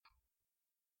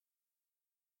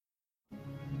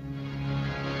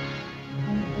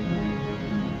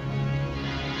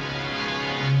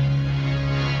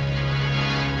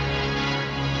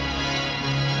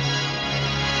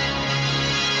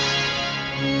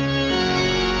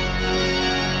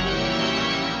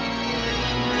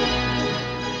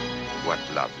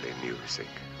lovely music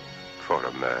for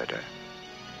a murder,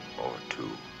 or 2,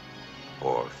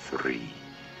 or 3,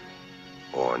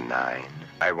 or 9.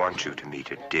 I want you to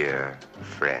meet a dear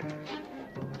friend,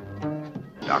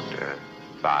 Dr.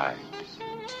 Phibes,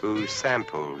 who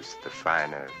samples the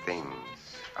finer things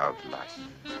of life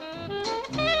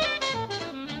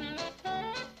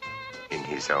in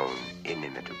his own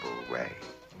inimitable way,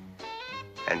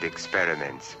 and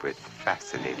experiments with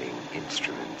fascinating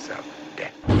instruments of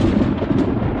death.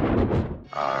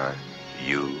 Are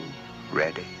you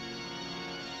ready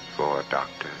for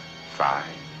Dr. Phibes?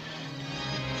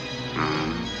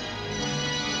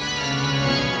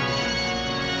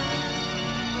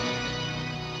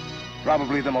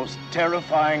 Probably the most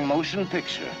terrifying motion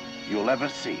picture you'll ever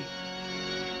see.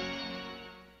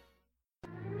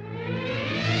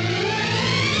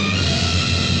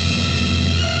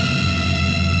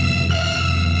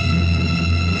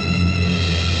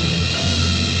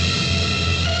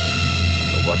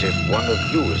 What if one of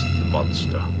you is the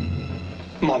monster?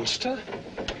 Monster?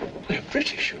 They're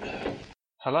British, you know.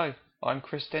 Hello, I'm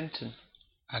Chris Denton.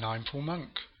 And I'm Paul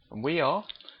Monk. And we are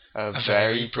a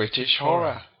very British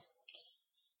horror.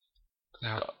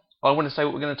 Now, I want to say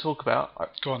what we're going to talk about.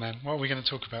 Go on then. What are we going to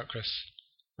talk about, Chris?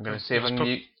 I'm going to see if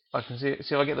I can see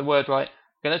if I get the word right.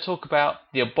 I'm going to talk about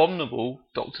the abominable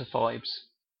Dr. Phibes.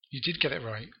 You did get it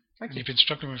right. Thank you. You've been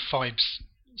struggling with Phibes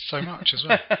so much as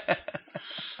well.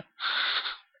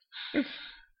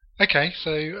 Okay,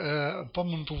 so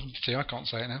Abominable, I can't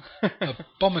say it now.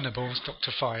 Abominable Dr.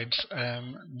 Phibes,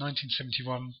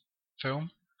 1971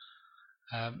 film.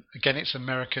 Again, it's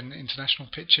American International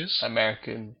Pictures.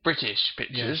 American British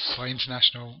Pictures. Yes, by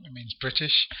international it means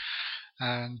British,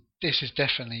 and this is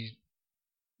definitely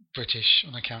British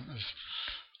on account of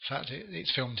the fact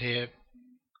it's filmed here.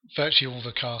 Virtually all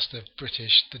the cast are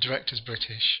British. The director's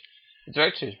British. The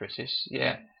director is British,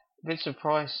 yeah. Vincent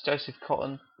Price, Joseph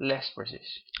Cotton, less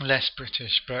British. Less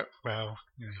British, but well,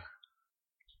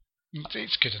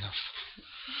 it's good enough.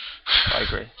 I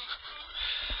agree.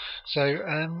 So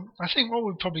I think what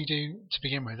we'll probably do to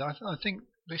begin with, I think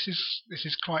this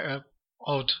is quite a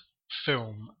odd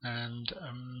film, and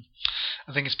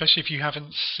I think especially if you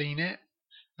haven't seen it,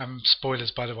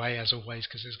 spoilers by the way, as always,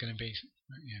 because there's going to be,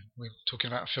 we're talking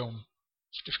about a film,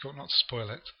 it's difficult not to spoil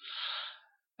it.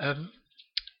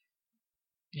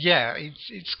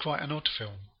 It's quite an odd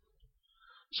film.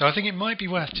 So I think it might be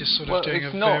worth just sort of doing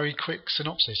a very quick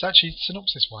synopsis. Actually,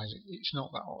 synopsis-wise, it's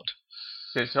not that odd.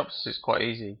 The synopsis is quite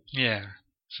easy. Yeah.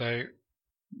 So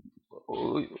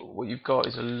what you've got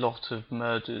is a lot of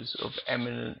murders of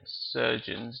eminent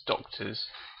surgeons, doctors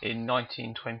in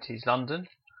 1920s London.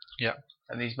 Yeah.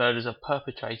 And these murders are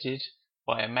perpetrated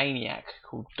by a maniac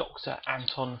called Dr.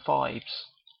 Anton Phibes,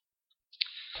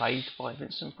 played by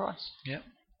Vincent Price. Yeah.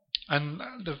 And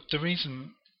the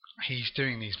reason he's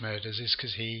doing these murders is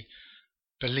because he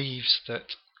believes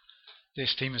that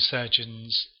this team of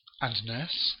surgeons and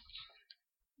nurse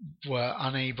were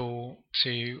unable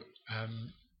to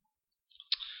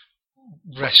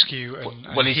rescue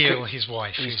and heal his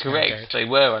wife. He's correct. They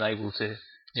were unable to.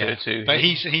 But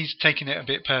he's taken it a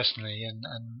bit personally and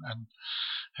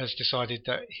has decided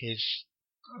that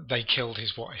they killed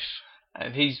his wife.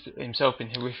 And he's himself been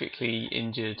horrifically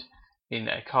injured in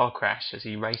a car crash as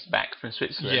he raced back from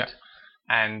Switzerland. Yeah.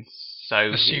 And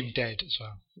so assumed dead as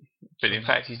well. But in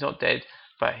fact, he's not dead.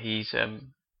 But he's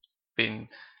been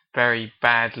very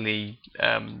badly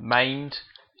maimed.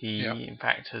 He, in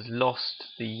fact, has lost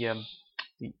the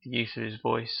use of his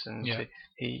voice, and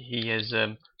he has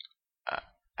a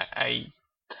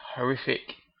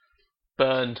horrific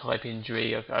burn type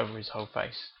injury over his whole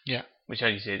face. Yeah. Which you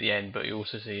only see at the end, but you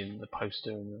also see in the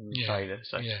poster and the trailer.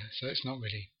 So so it's not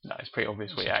really. No, it's pretty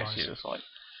obvious what he actually looks like.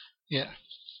 Yeah.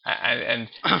 And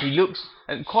he looks,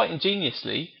 and quite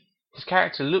ingeniously, his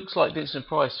character looks like Vincent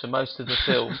Price for most of the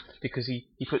film because he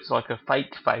puts like a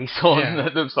fake face on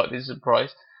that looks like Vincent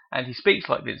Price, and he speaks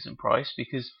like Vincent Price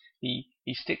because he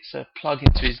sticks a plug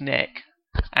into his neck,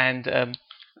 and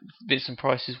Vincent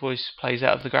Price's voice plays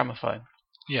out of the gramophone.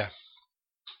 Yeah.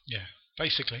 Yeah.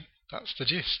 Basically, that's the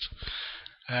gist.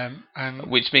 And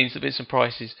which means that Vincent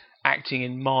Price is acting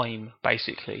in mime,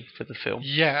 basically, for the film.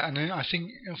 Yeah, and I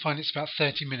think you'll find it's about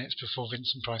 30 minutes before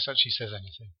Vincent Price actually says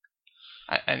anything.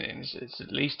 And it's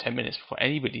at least 10 minutes before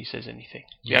anybody says anything.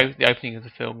 Yeah. The opening of the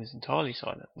film is entirely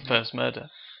silent. The first murder.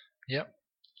 Yep.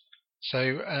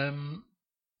 So,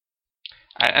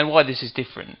 and why this is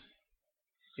different,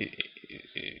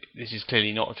 this is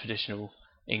clearly not a traditional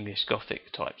English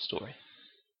Gothic type story.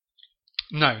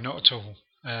 No, not at all.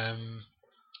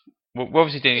 We're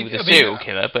obviously dealing with a serial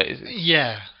killer, but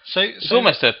so it's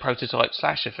almost a prototype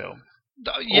slasher film.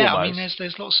 Yeah, I mean, Almost.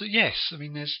 there's lots of yes. I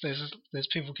mean, there's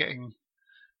people getting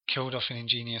killed off in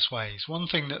ingenious ways. One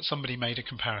thing that somebody made a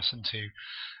comparison to,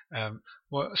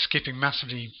 skipping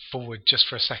massively forward just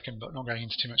for a second, but not going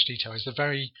into too much detail, is the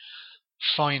very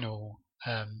final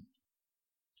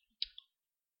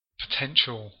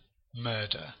potential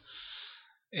murder.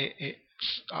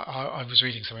 I was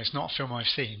reading somewhere. It's not a film I've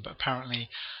seen, but apparently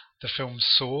the film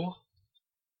Saw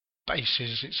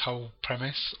bases its whole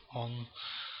premise on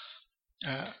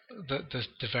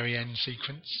the very end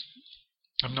sequence.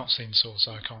 I've not seen Saw,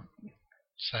 so I can't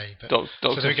say. But Dr.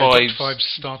 so there we go. Dr. Phibes. Phibes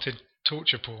started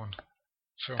torture porn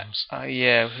films.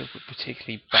 Yeah,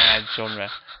 particularly bad genre.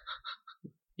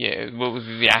 Yeah, what was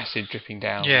the acid dripping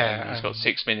down? Yeah, and he's got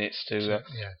 6 minutes to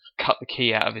Yeah. cut the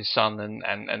key out of his son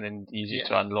and then use it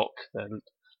to unlock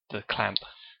the clamp.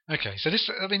 Okay, so this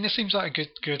seems like a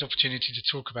good opportunity to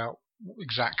talk about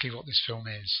exactly what this film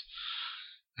is.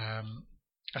 I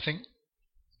think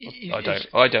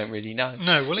I don't really know.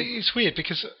 No, well, it's weird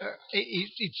because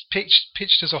it's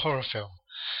pitched as a horror film,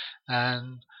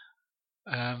 and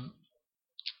I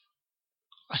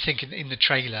think in the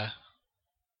trailer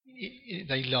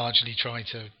they largely try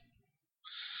to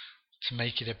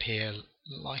make it appear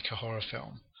like a horror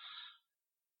film,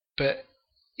 but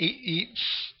it's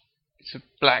a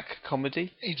black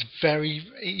comedy. It's very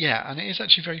and it is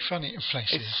actually very funny in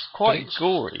places. It's quite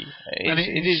gory.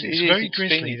 It's very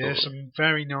grisly. Gory. There's some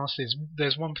very nasty.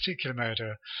 There's one particular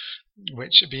murder,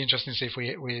 which would be interesting to see if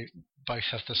we both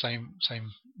have the same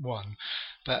one.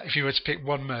 But if you were to pick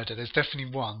one murder, there's definitely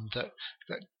one that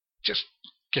just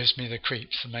gives me the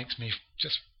creeps and makes me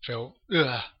just feel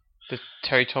ugh. The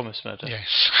Terry Thomas murder.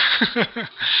 Yes,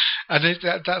 and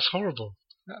that's horrible.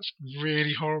 That's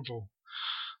really horrible.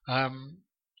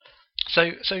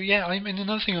 So yeah, I mean,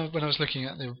 another thing when I was looking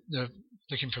at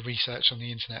looking for research on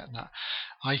the internet and that,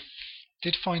 I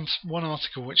did find one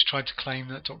article which tried to claim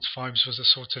that Dr. Phibes was a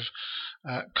sort of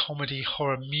comedy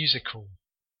horror musical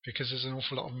because there's an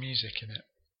awful lot of music in it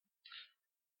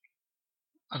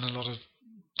and a lot of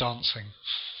dancing,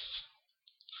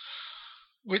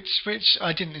 which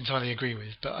I didn't entirely agree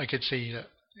with, but I could see that.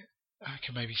 I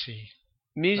can maybe see.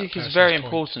 Music is very point.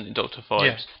 important in Dr. Phibes.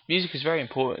 Yeah. Music is very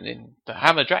important in the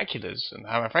Hammer Draculas and the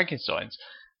Hammer Frankensteins.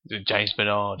 The James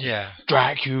Bernard. Yeah.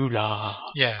 Dracula.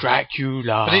 Yeah.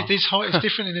 Dracula. But it's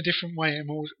different in a different way, a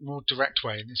more direct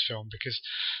way in this film because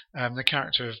the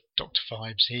character of Dr.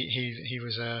 Phibes, he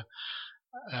was an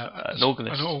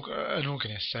organist. An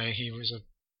organist. So he was a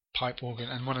pipe organ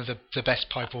and one of the best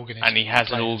pipe organists. And he has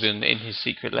players. an organ in his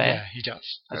secret lair. Yeah, he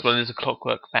does. As well as a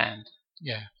clockwork band.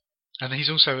 Yeah. And he's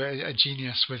also a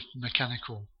genius with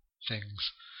mechanical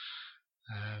things.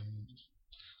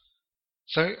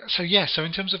 So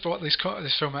in terms of what this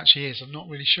film actually is, I'm not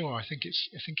really sure. I think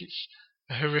it's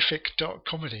a horrific dark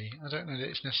comedy. I don't know that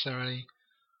it's necessarily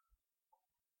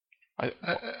a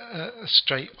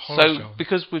straight horror film. So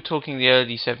because we're talking the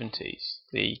early 70s,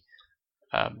 the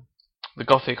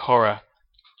gothic horror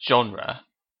genre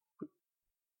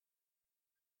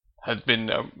had been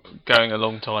going a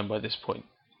long time by this point.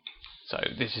 So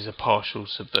this is a partial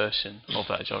subversion of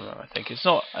that genre, I think. It's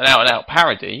not an out-and-out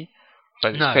parody,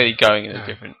 but it's clearly going in a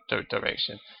different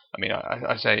direction. I mean,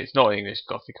 I say it's not English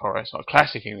Gothic horror, it's not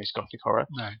classic English Gothic horror,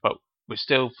 but we're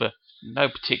still, for no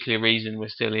particular reason, we're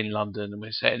still in London and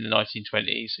we're set in the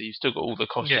 1920s, so you've still got all the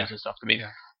costumes and stuff. I mean,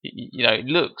 it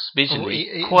looks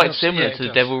visually quite similar to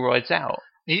The Devil Rides Out.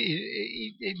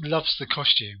 It loves the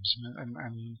costumes and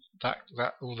that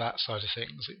all that side of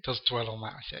things. It does dwell on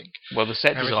that, I think. Well, the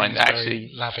set design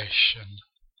actually lavish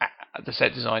and the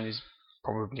set design is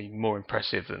probably more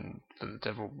impressive than for The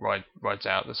Devil Rides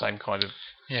Out, the same kind of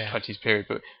 20s period,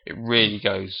 but it really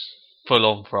goes full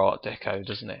on for Art Deco,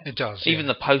 doesn't it? It does. Even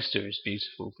the poster is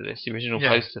beautiful for this. The original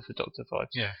poster for Dr.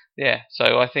 Phibes. Yeah.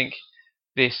 So I think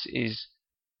this is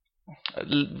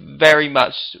very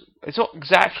much. It's not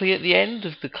exactly at the end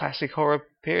of the classic horror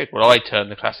period. Well, I term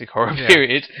the classic horror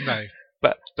period. No.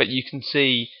 But you can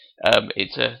see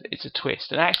it's a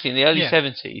twist. And actually, in the early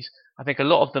 70s, I think a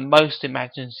lot of the most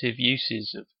imaginative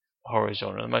uses of horror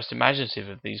genre, the most imaginative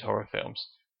of these horror films,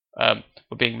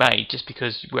 were being made just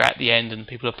because we're at the end and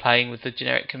people are playing with the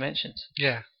generic conventions.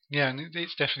 Yeah, and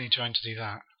it's definitely trying to do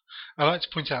that. I'd like to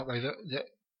point out though that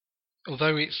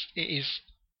although it is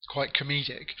quite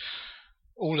comedic,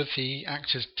 all of the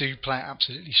actors do play it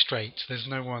absolutely straight. There's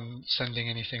no one sending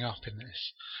anything up in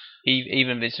this.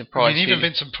 Even Vincent Price.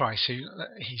 Vincent Price,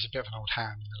 he's a bit of an old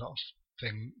hand in a lot of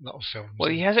films.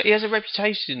 Well, he has a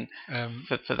reputation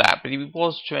for that, but he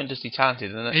was tremendously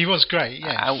talented. And he was great.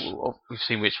 Yeah, we've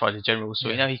seen Witchfinder General, so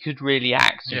we know he could really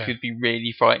act. He could be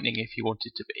really frightening if he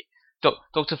wanted to be.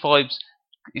 Dr. Phibes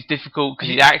it's difficult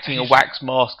because he's acting a wax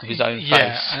mask of his own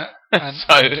face.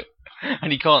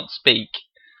 And he can't speak.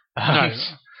 No.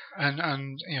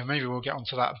 And maybe we'll get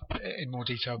onto that in more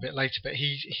detail a bit later. But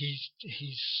he's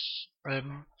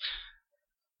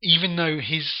even though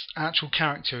his actual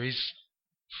character is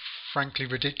frankly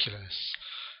ridiculous,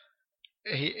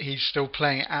 he's still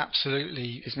playing it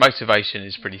absolutely. His motivation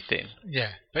is pretty thin.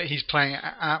 Yeah, but he's playing it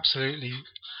absolutely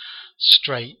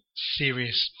straight,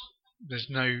 serious. There's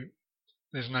no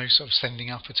sort of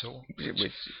sending up at all,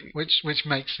 which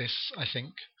makes this, I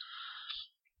think,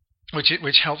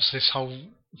 which helps this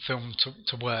whole film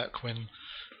to work. When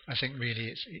I think really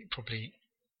it probably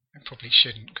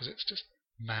shouldn't, because it's just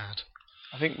mad.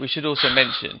 I think we should also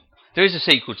mention there is a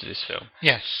sequel to this film.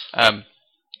 Yes.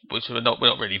 Which we're not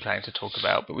really planning to talk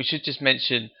about, but we should just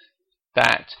mention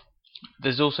that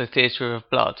there's also Theatre of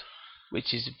Blood,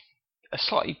 which is a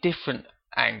slightly different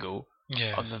angle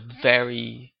on the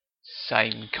very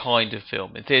same kind of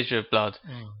film. In Theatre of Blood,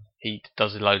 he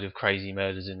does a load of crazy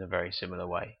murders in a very similar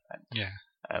way.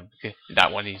 And,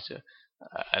 that one is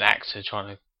an actor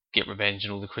trying to get revenge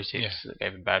on all the critics that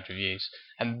gave him bad reviews,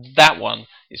 and that one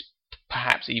is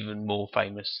perhaps even more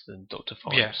famous than Dr.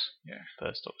 Phibes.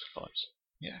 First Dr. Phibes.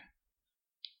 Yeah,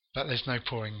 but there's no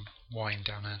pouring wine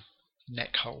down a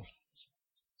neck hole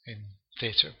in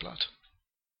Theatre of Blood.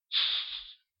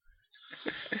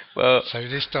 Well, so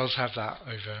this does have that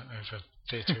over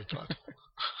Theatre of Blood.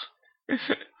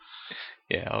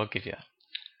 Yeah, I'll give you that.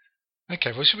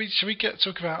 Okay, well, should we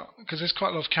talk about, because there's quite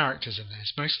a lot of characters in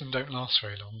this. Most of them don't last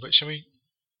very long, but should we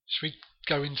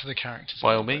go into the characters?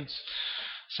 By all means.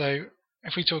 So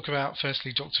if we talk about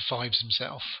firstly Dr. Phibes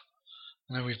himself,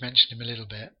 I know we've mentioned him a little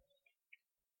bit,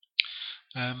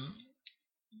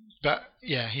 but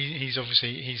yeah, he's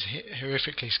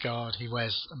horrifically scarred. He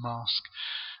wears a mask,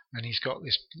 and he's got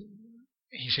this.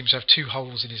 He seems to have two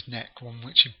holes in his neck, one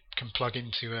which he can plug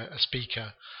into a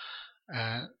speaker,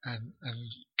 and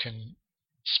can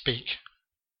speak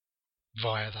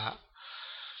via that.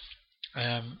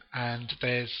 And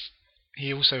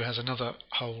he also has another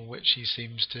hole which he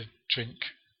seems to drink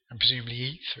and presumably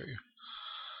eat through,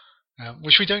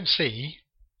 which we don't see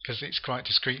because it's quite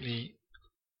discreetly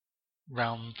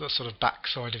round the sort of back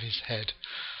side of his head.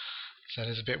 So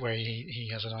there's a bit where he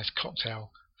has a nice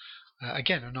cocktail,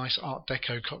 again a nice Art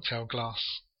Deco cocktail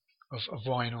glass of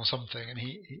wine or something, and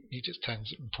he just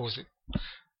turns it and pours it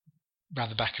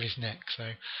round the back of his neck.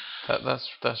 So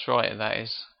that's right, and that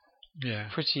is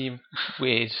pretty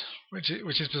weird. Which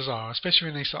is bizarre, especially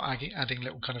when they start adding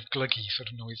little kind of gluggy sort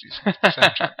of noises into the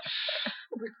soundtrack,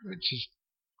 which is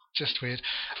just weird.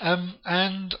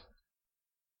 And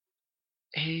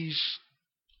he's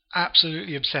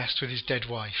absolutely obsessed with his dead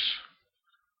wife.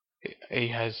 He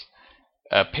has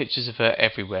pictures of her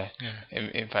everywhere. Yeah.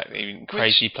 In fact, in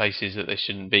crazy places that there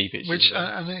shouldn't be pictures. Which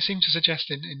and it seemed to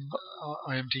suggest in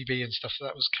IMDb and stuff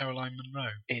that was Caroline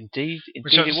Munro. Indeed,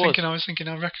 which I was thinking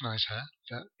I recognise her.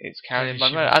 But it's Caroline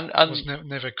Munro. Was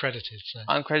never credited. So.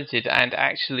 Uncredited, and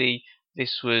actually,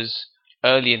 this was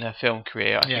early in her film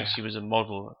career. I think she was a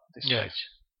model at this stage.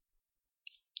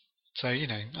 So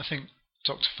I think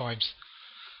Dr. Phibes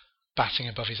batting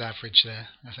above his average there.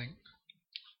 I think.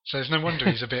 So there's no wonder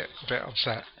he's a bit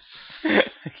upset. And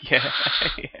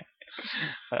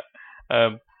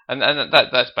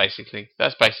that's basically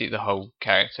the whole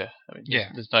character. I mean,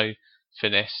 there's no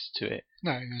finesse to it.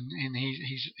 No, and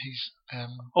he's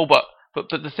but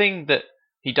the thing that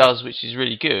he does, which is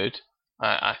really good,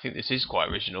 I think this is quite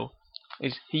original,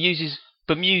 is he uses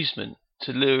bemusement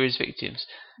to lure his victims.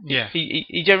 Yeah.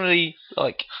 He generally,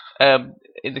 like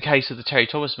in the case of the Terry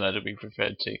Thomas murder we've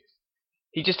referred to,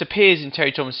 he just appears in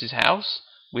Terry Thomas's house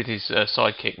with his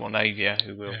sidekick Monavia,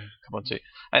 who we'll come on to,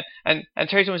 and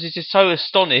Terry Thomas is just so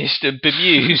astonished and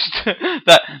bemused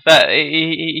that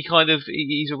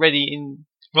he's already in.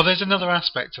 Well, there's another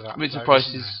aspect to that. Vincent Price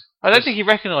is. I don't think he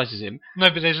recognises him. No,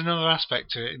 but there's another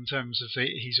aspect to it in terms of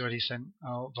he's already sent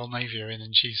Volnavia in,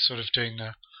 and she's sort of doing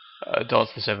the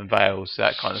Dance the Seven Veils,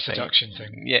 that kind of seduction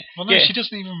thing. Yeah. Well, no, she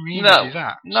doesn't even really do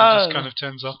that. She just kind of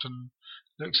turns up and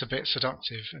looks a bit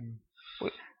seductive and.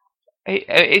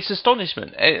 It's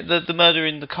astonishment. The murder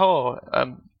in the car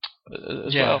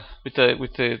as well with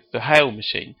the hail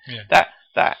machine. Yeah.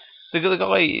 That the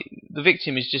guy, the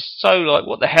victim, is just so like,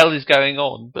 what the hell is going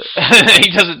on? But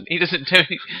he doesn't do it,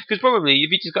 because probably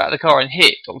if he just got out of the car and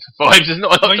hit Dr. Phibes, there's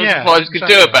not a lot Dr. Phibes could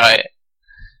do about it.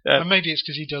 And maybe it's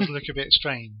because he does look a bit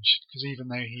strange, because even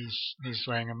though he's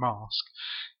wearing a mask,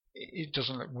 it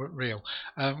doesn't look real.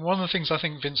 One of the things I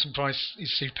think Vincent Price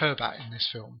is superb at in this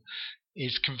film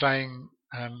is conveying.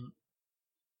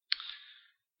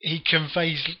 He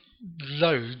conveys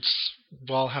loads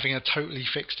while having a totally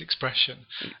fixed expression.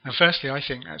 And firstly, I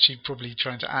think actually probably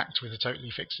trying to act with a totally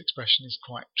fixed expression is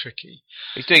quite tricky.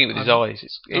 He's doing it with his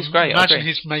eyes. It's great. Imagine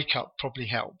his makeup probably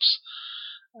helps.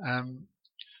 And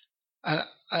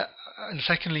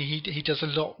secondly, he does a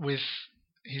lot with,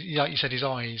 like you said, his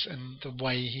eyes and the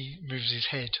way he moves his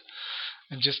head,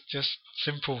 and just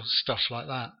simple stuff like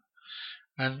that.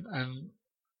 And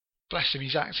bless him,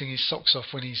 he's acting his socks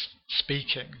off when he's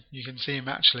speaking. You can see him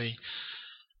actually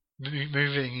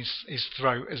moving his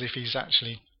throat as if he's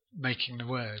actually making the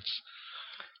words.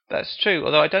 That's true,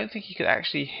 although I don't think he could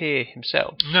actually hear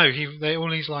himself. No, all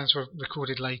these lines were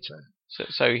recorded later.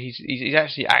 So he's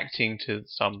actually acting to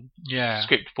some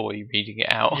script boy reading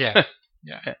it out. Yeah.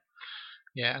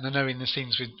 And I know in the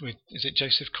scenes with is it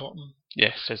Joseph Cotton?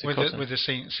 Yes, Joseph Cotton. With the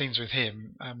scenes with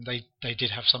him, they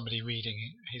did have somebody reading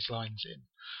his lines in,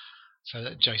 so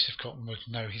that Joseph Cotton would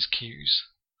know his cues.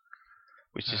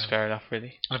 Which is fair enough,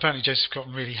 really. And apparently Joseph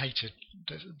Cotton really hated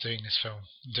doing this film,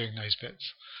 doing those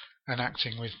bits, and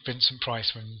acting with Vincent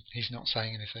Price when he's not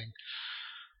saying anything.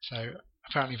 So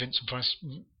apparently Vincent Price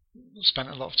spent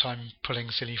a lot of time pulling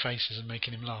silly faces and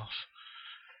making him laugh.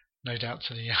 No doubt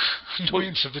to the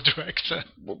annoyance of the director.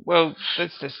 Well,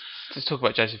 let's talk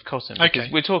about Joseph Cotton. Because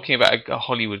we're talking about a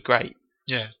Hollywood great.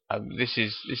 Yeah. This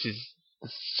is the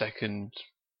second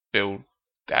billed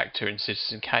actor in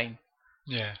Citizen Kane.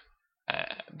 Yeah.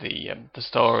 The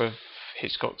star of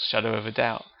Hitchcock's Shadow of a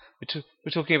Doubt.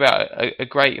 We're talking about a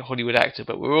great Hollywood actor,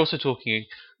 but we're also talking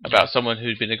about someone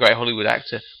who'd been a great Hollywood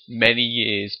actor many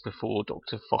years before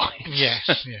Dr. Phibes.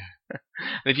 Yes, yeah.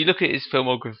 And if you look at his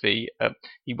filmography,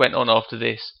 he went on after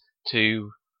this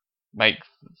to make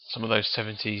some of those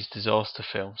 70s disaster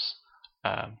films,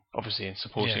 obviously in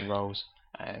supporting roles,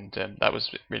 and that was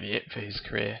really it for his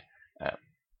career.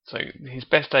 So his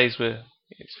best days were,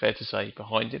 it's fair to say,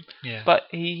 behind him. Yeah. But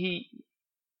he's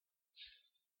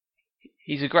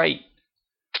a great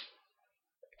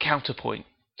counterpoint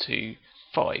to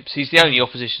Phibes. He's the only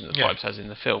opposition that Phibes has in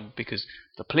the film, because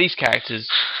the police characters,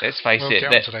 let's face it,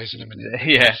 get onto those in a minute.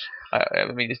 Yeah,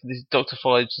 I mean, this Dr.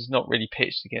 Phibes is not really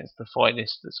pitched against the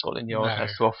finest that Scotland Yard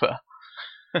has to offer.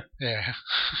 Yeah.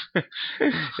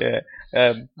 Yeah.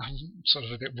 I'm sort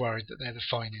of a bit worried that they're the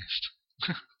finest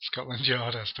Scotland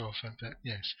Yard has to offer, but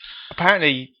yes.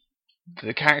 Apparently,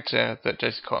 the character that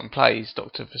Joseph Cotton plays,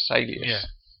 Dr. Vesalius,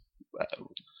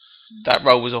 that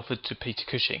role was offered to Peter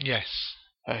Cushing. Yes.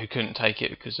 Who couldn't take it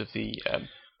because of the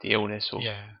illness or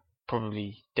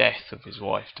probably death of his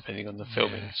wife, depending on the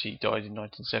filming. She died in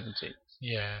 1970.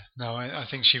 Yeah. No, I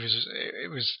think she was.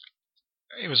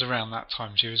 It was around that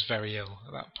time. She was very ill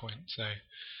at that point, so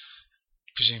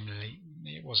presumably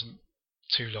it wasn't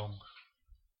too long.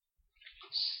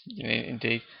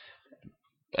 Indeed.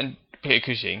 And Peter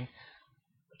Cushing,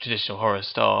 traditional horror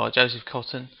star. Joseph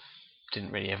Cotton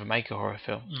didn't really ever make a horror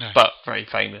film, but very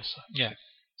famous. Yeah.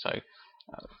 So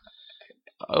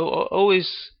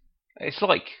always, it's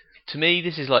like, to me,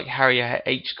 this is like Harry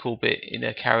H. Corbett in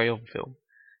a Carry On film.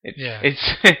 It's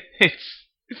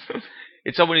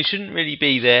someone who shouldn't really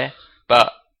be there,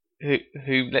 but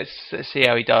who let's see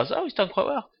how he does. Oh, he's done quite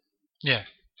well. Yeah.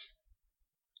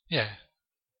 Yeah.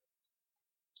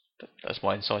 That's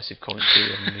my incisive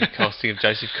commentary on the casting of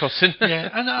Joseph Cotton. Yeah,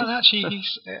 and actually,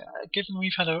 he's given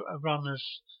we've had a run of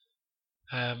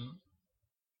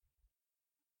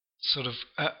sort of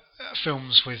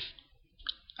films with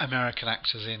American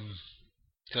actors in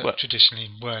that traditionally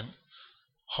weren't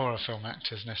horror film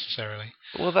actors necessarily.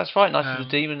 Well, that's right. Night of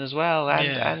the Demon as well,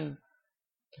 and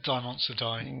Die Monster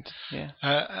Die. Yeah.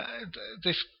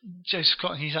 This Joseph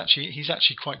Cotton, he's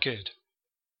actually quite good.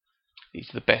 He's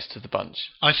the best of the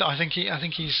bunch. I think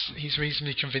he's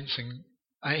reasonably convincing.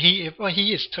 He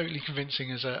is totally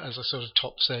convincing as a sort of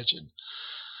top surgeon,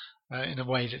 in a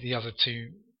way that the other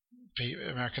two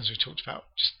Americans we've talked about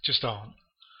just aren't.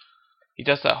 He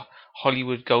does that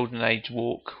Hollywood Golden Age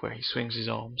walk where he swings his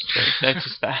arms.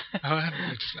 Notice that? Oh, I haven't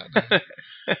noticed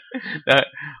No, that.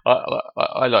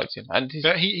 I liked him, and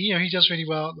but he does really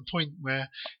well at the point where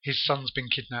his son's been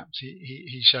kidnapped.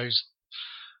 He shows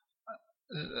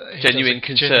genuine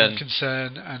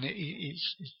concern, and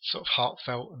it's sort of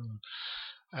heartfelt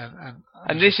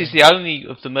and this is the only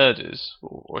of the murders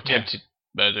or attempted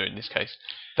murder in this case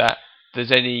that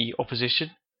there's any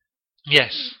opposition.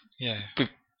 Yes. Yeah.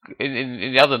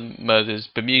 In the other murders,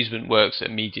 bemusement works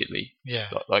immediately. Yeah.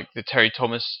 Like the Terry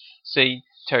Thomas scene.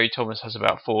 Terry Thomas has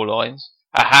about 4 lines.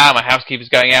 Aha, my housekeeper's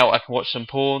going out. I can watch some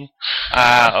porn.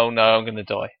 Oh no, I'm going to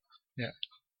die. Yeah.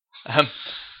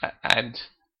 And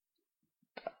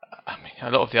I mean, a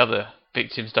lot of the other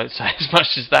victims don't say as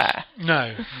much as that.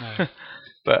 No.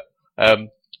 But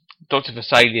Dr.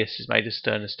 Vesalius has made us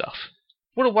sterner stuff.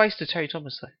 What a waste of Terry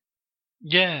Thomas, though.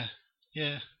 Yeah,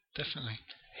 definitely.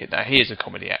 He is a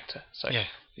comedy actor, so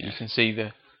you can see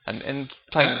and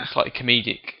playing slightly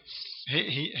comedic.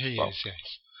 He is,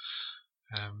 yes.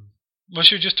 Well,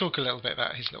 should we just talk a little bit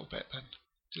about his little bit then?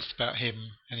 Just about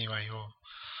him, anyway, or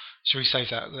should we save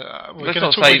that? We're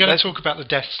going to talk about the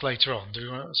deaths later on. Do we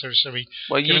want? So shall we?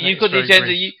 Well, you've got the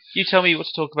agenda. You tell me what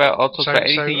to talk about. I'll talk about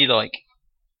anything you like.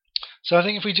 So I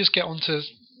think if we just get onto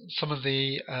some of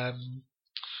the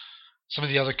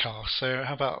other casts. So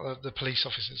how about the police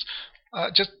officers?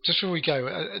 Just before we go,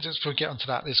 just before we get onto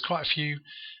that, there's quite a few.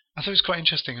 I thought it was quite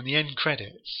interesting. In the end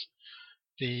credits,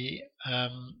 the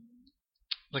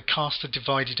cast are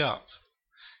divided up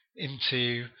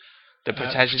into the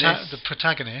protagonist. The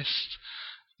protagonist.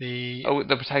 The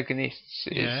protagonists.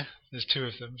 Yeah, there's two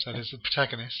of them. So there's the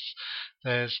protagonists.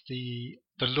 There's the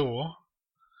law,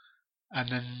 and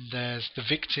then there's the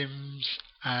victims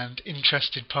and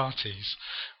interested parties,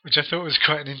 which I thought was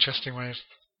quite an interesting way of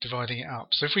dividing it up.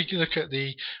 So if we look at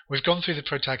we've gone through the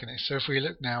protagonist. So if we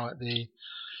look now at the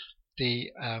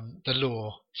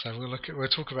law, so we'll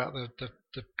talk about the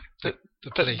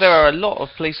police. There are a lot of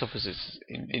police officers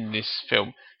in this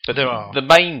film, but there are. The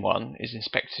main one is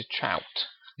Inspector Trout,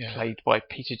 played by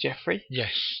Peter Jeffrey.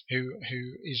 Who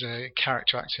is a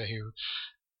character actor who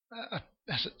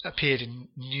has appeared in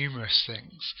numerous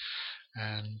things,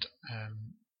 and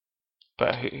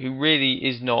but who really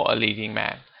is not a leading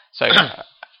man. So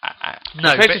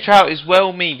no, Inspector Trout is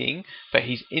well-meaning, but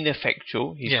he's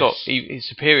ineffectual. His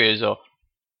superiors are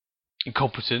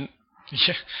incompetent.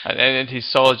 Yeah, and his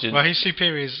sergeant. Well, his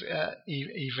superior is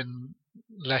even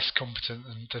less competent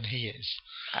than he is,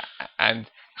 and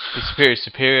his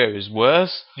superior is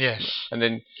worse. Yes, and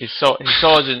then his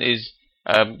sergeant is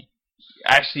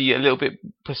actually a little bit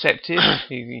perceptive.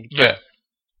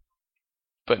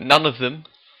 But none of them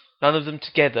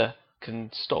together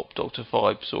can stop Dr.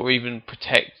 Phibes or even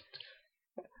protect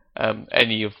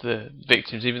any of the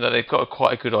victims, even though they've got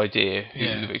quite a good idea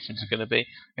who the victims are going to be.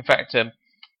 In fact,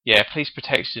 police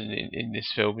protection in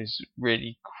this film is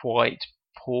really quite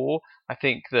poor. I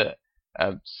think that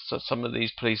some of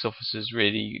these police officers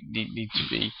really need to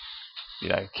be,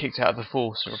 kicked out of the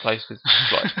force and replaced with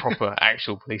like proper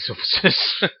actual police officers.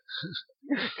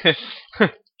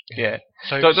 Yeah.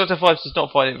 So Dr. Phibes does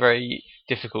not find it very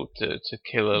difficult to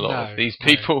kill a lot of these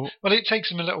people. Well, it takes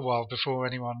them a little while before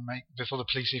the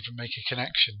police even make a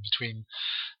connection between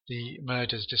the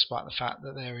murders, despite the fact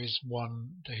that there is one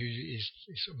who is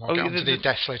we'll get onto the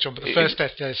deaths later on. But the first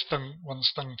death, there's one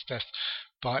stung to death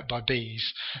by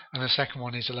bees, and the second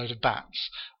one is a load of bats,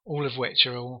 all of which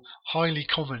are all highly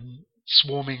common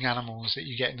swarming animals that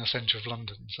you get in the centre of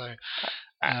London. So,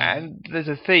 and there's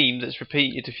a theme that's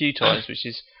repeated a few times, which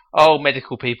is,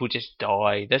 medical people just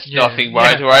die. There's nothing to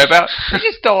worry about. They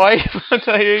just die. I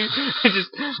tell you,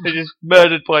 they're just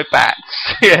murdered by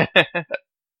bats. Yeah.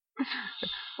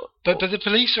 But the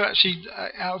police are actually,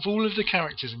 out of all of the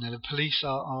characters in there, the police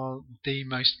are the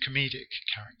most comedic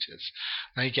characters.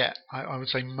 They get, I would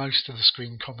say, most of the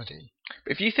screen comedy.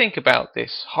 If you think about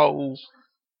this whole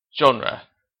genre,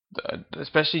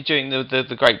 especially during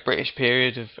the Great British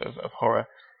period of horror,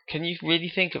 can you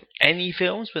really think of any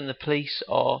films when the police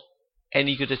are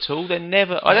any good at all? They're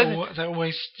never. They're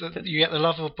always. You get the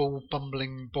lovable,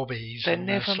 bumbling bobbies. They're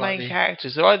never main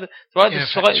characters. They're either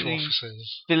slightly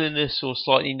villainous or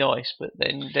slightly nice, but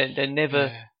they're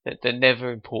never. They're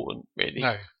never important, really.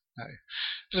 No.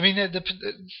 But I mean,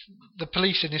 the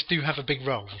police in this do have a big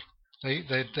role.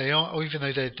 They are, even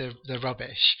though they're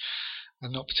rubbish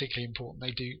and not particularly important,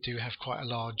 they do have quite a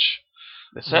large.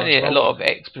 There's certainly a lot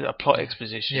of plot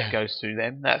exposition goes through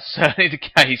them. That's certainly the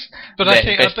case. But I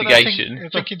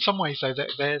think in some ways though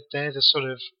that they're the sort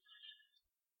of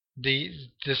the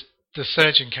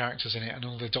surgeon characters in it and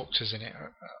all the doctors in it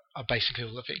are basically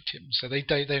all the victims. So they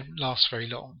don't last very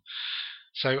long.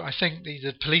 So I think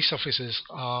the police officers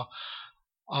are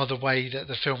the way that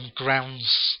the film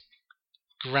grounds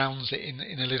it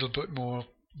in a little bit more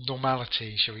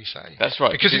normality, shall we say? That's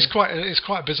right. Because it's quite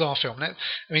a bizarre film. I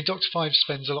mean, Dr. Phibes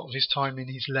spends a lot of his time in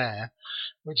his lair,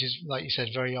 which is, like you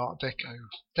said, very Art Deco.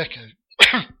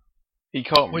 He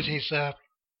can't with his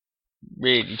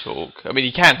really talk. I mean,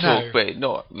 he can talk, but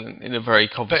not in a very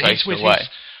conversational way.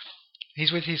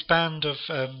 He's with his band of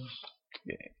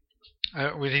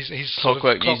with his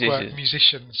clockwork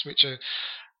musicians, which are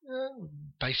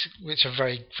which are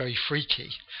very, very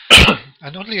freaky.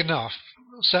 And oddly enough,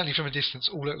 certainly from a distance,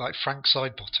 all look like Frank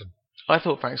Sidebottom. I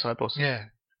thought Frank Sidebottom. Yeah.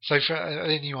 So for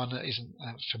anyone that isn't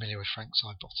familiar with Frank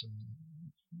Sidebottom,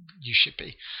 you should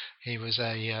be. He was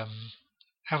a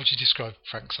how would you describe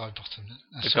Frank Sidebottom?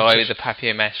 The guy with the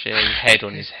papier-mâché head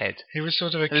on his head. He was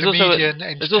sort of a There's comedian,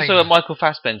 there's also a Michael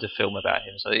Fassbender film about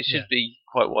him, so it should Yeah. be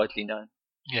quite widely known.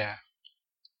 Yeah.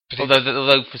 But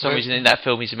Although for some reason in that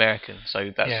film he's American,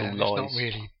 so that's all lies. It's not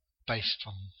really based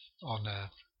on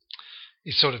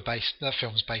it's sort of based. That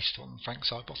film's based on Frank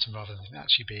Sidebottom rather than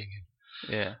actually being him.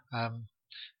 Yeah.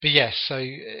 But yes, so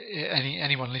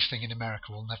anyone listening in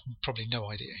America will have probably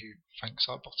no idea who Frank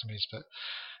Sidebottom is, but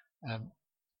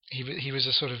he was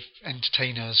a sort of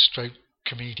entertainer, stroke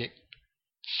comedic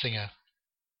singer,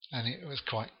 and it was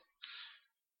quite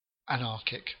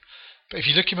anarchic. But if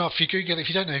you look him up, if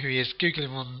you don't know who he is, Google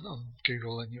him on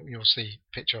Google, and you'll see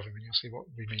a picture of him, and you'll see what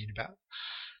we mean about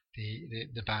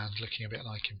the band looking a bit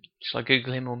like him. Shall I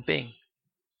Google him on Bing?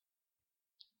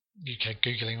 You can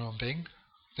Google him on Bing.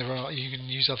 You can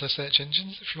use other search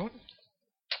engines if you want.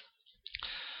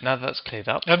 Now that's cleared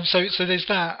up. So there's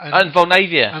that, And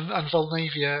Volnavia. and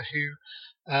Volnavia, who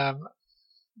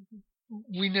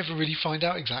we never really find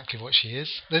out exactly what she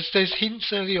is. There's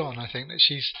hints early on, I think, that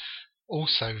she's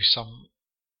also some.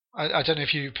 I don't know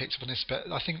if you picked up on this,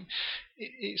 but I think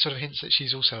it sort of hints that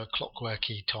she's also a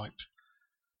clockworky type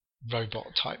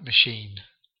robot type machine.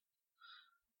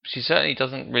 She certainly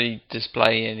doesn't really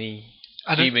display any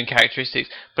human characteristics,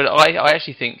 but I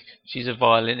actually think she's a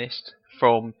violinist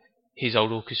from his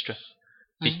old orchestra.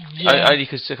 Only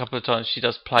because a couple of times she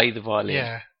does play the violin.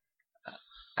 Yeah.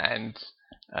 And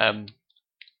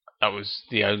that was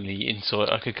the only insight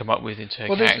I could come up with into her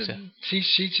character.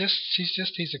 She's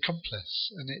just his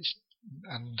accomplice,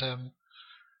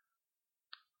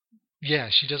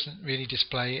 she doesn't really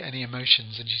display any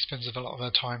emotions, and she spends a lot of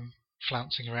her time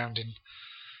flouncing around in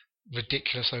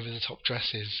ridiculous over-the-top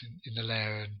dresses in the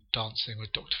lair and dancing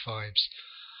with Dr. Phibes.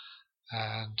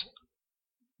 And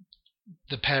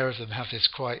the pair of them have this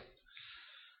quite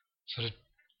sort of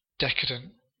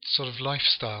decadent sort of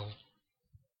lifestyle,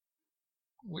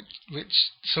 which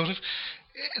sort of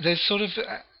there's sort of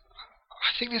I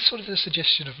think there's sort of a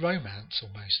suggestion of romance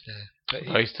almost there. But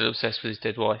he's still obsessed with his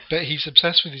dead wife. But he's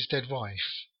obsessed with his dead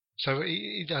wife, so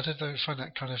I don't know. I find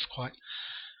that kind of quite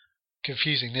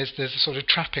confusing. There's the sort of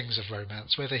trappings of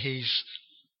romance, whether he's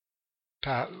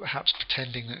perhaps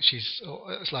pretending that she's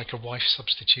like a wife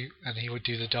substitute, and he would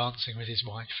do the dancing with his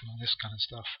wife and all this kind of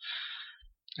stuff,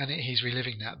 and he's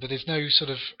reliving that. But there's no sort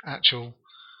of actual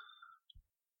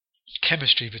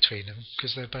chemistry between them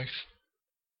because they're both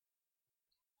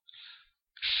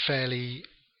fairly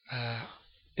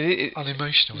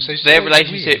unemotional. So their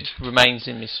relationship remains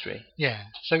in mystery. Yeah,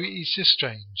 so it's just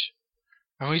strange.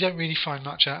 And we don't really find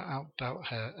much out about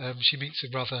her. She meets a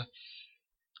rather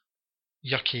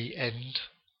yucky end.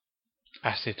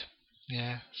 Acid.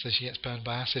 Yeah, so she gets burned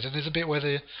by acid. And there's a bit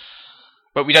where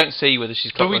But we don't see whether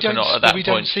she's clockwork or not at that point. We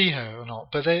don't see her or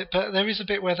not. But there is a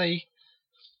bit where they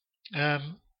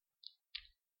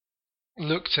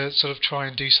look to sort of try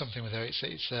and do something with her.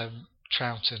 It's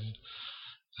Trout and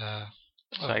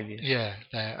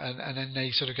there, and then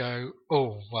they sort of go,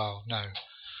 oh well, no,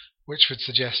 which would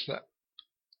suggest that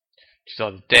she's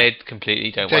either dead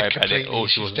completely, don't worry about it, or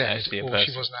she wasn't actually a person.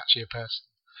 She wasn't actually a person.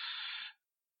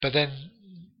 But then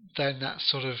that's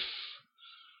sort of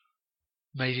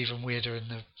made even weirder in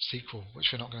the sequel,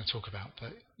 which we're not going to talk about.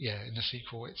 But yeah, in the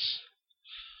sequel, it's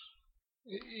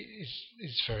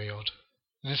very odd.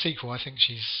 In the sequel, I think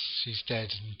she's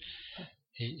dead, and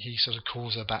he sort of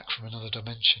calls her back from another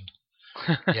dimension.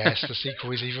 Yes, the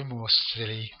sequel is even more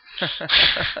silly.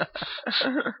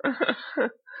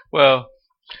 Well,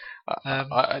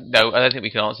 I don't think we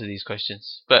can answer these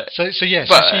questions. But so yes,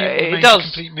 but she it does. A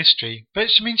complete mystery. But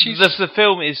I mean, the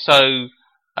film is so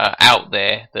out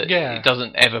there that it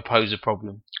doesn't ever pose a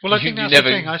problem. Well, I think that's the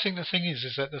thing. I think the thing is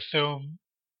that the film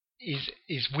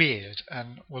is weird,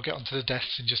 and we'll get onto the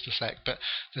deaths in just a sec. But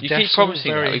the deaths keep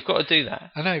promising that we've got to do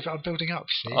that. I know, but I'm building up.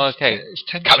 You see, okay, it's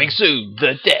coming soon.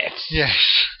 The deaths. Yes.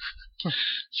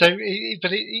 So,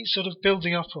 but it's sort of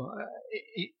building up.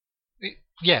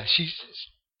 Yeah,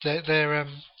 they're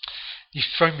you've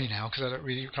thrown me now because I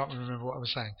can't remember what I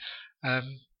was saying.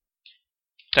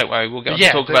 Don't worry, we'll get on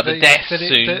to talk about the deaths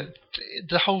soon.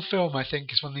 The whole film, I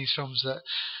think, is one of these films that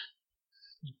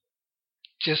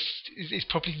just is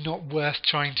probably not worth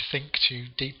trying to think too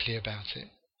deeply about it.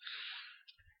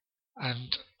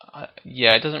 And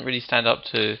it doesn't really stand up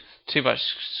to too much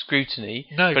scrutiny.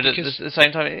 No, but at the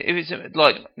same time, if it's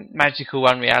like magical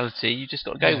unreality, you just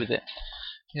got to go with it.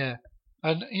 Yeah,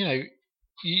 and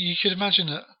you could imagine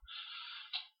that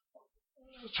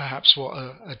perhaps what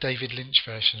a David Lynch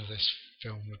version of this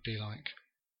film would be like.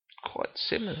 Quite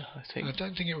similar, I think. I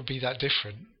don't think it would be that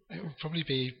different. It would probably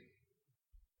be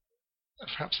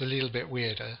perhaps a little bit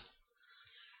weirder.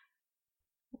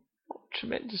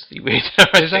 tremendously weird.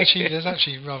 There's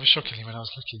actually rather shockingly, when I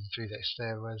was looking through this,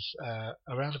 there was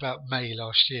around about May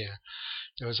last year,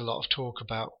 there was a lot of talk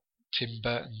about Tim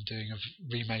Burton doing a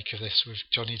remake of this with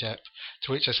Johnny Depp.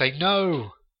 To which I say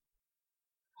no.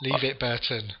 Leave it,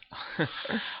 Burton.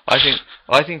 I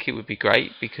think it would be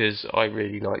great because I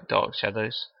really like Dark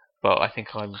Shadows, but I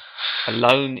think I'm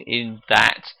alone in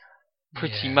that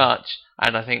pretty much.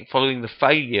 And I think following the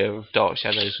failure of Dark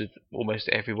Shadows with almost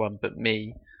everyone but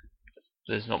me,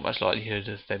 there's not much likelihood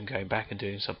of them going back and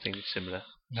doing something similar.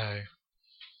 No.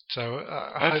 So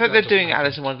I think they're doing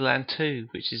Alice in Wonderland 2,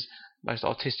 which is the most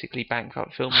artistically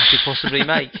bankrupt film they could possibly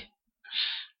make.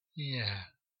 Yeah,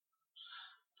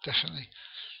 definitely.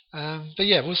 But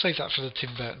yeah, we'll save that for the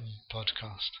Tim Burton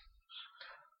podcast.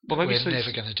 Well, maybe we're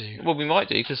never going to do. Well, we might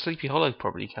do, because Sleepy Hollow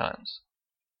probably counts.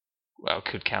 Well, it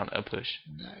could count at a push.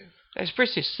 No. It's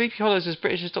British. Sleepy Hollow's as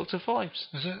British as Dr. Phibes.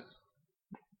 Is it?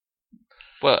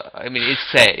 Well, I mean, it's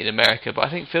set in America, but I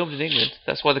think filmed in England.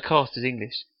 That's why the cast is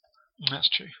English. That's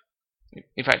true.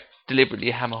 In fact, deliberately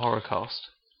a Hammer horror cast.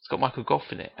 It's got Michael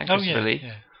Gough in it, and Christopher Lee.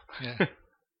 Yeah.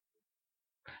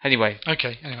 Anyway, we're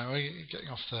getting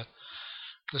off the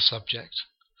subject.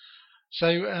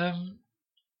 So I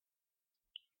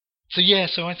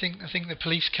think the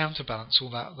police counterbalance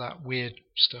all that weird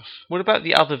stuff. what about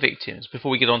the other victims? Before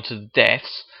we get on to the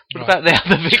deaths, what about the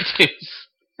other victims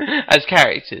as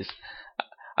characters?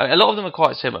 I mean, a lot of them are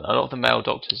quite similar. A lot of the male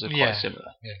doctors are quite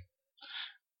similar. Yeah.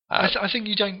 I think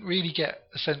you don't really get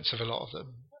a sense of a lot of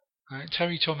them.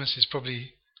 Terry Thomas is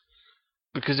probably,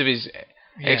 because of his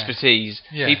expertise.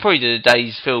 Yeah. He probably did a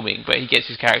day's filming, but he gets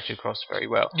his character across very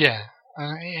well. Yeah,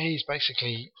 he's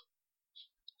basically,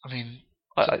 I mean,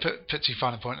 put too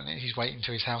fine a point on it, he's waiting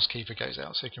until his housekeeper goes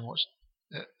out so he can watch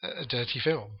a dirty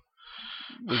film.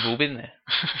 We've all been there.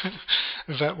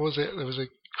 In fact, there was a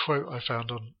quote I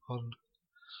found on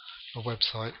a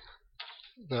website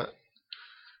that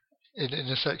in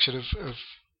a section of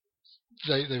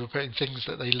they were putting things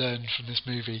that they learned from this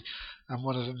movie, and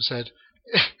one of them said,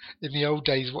 in the old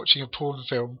days, watching a porn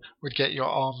film would get your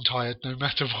arm tired no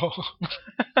matter what.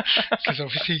 Because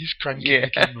obviously he's cranking the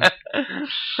camera.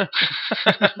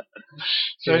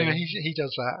 So anyway, he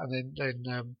does that, and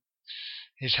then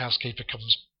his housekeeper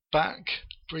comes back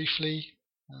briefly,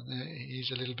 and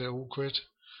he's a little bit awkward.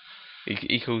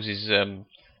 He calls his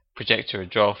projector a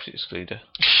draft excluder.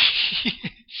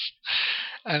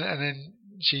 and then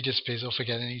she disappears off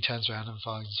again, and he turns around and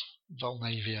finds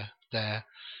Volnavia there,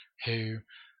 who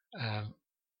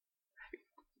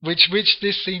which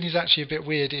this scene is actually a bit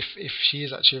weird if she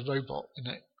is actually a robot in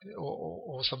it,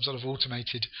 or some sort of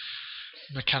automated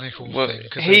mechanical thing.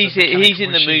 He's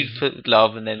in the mood for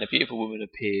love, and then a beautiful woman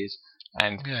appears,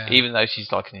 and even though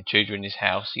she's like an intruder in his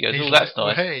house, he goes, "Oh, that's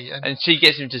nice," hey, and she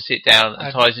gets him to sit down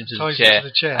and ties him to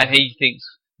the chair, and he thinks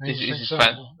this is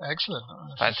excellent,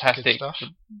 fantastic.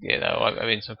 You know, I'm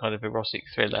in some kind of erotic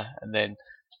thriller, and then.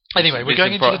 Anyway, we're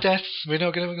going into the deaths. We're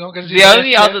not going to do the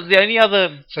only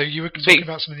other. So you were talking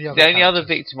about some of the other. The only other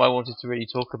victim I wanted to really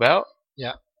talk about.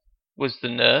 Yeah. Was the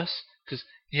nurse, because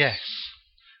yes,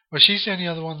 well, she's the only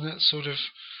other one that sort of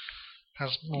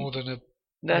has more than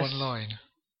one line.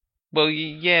 Well,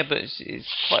 yeah, but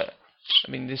it's quite. I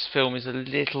mean, this film is a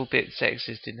little bit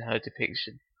sexist in her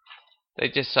depiction. They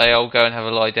just say, "Oh, go and have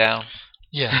a lie down."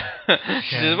 Yeah.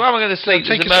 She says, "Where am I going to sleep?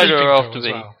 There's a murderer after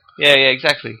me." Well. Yeah,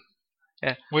 exactly.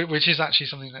 Yeah, which is actually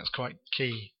something that's quite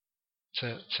key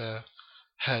to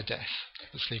her death,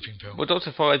 the sleeping pill. Well,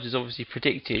 Dr. Phibes has obviously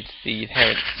predicted the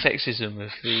inherent sexism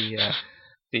of the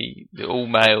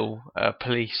all-male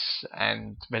police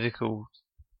and medical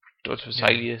Dr.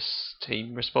 Vesalius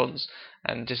team response,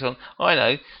 and just gone, I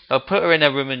know, I'll put her in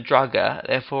a room and drug her,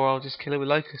 therefore I'll just kill her with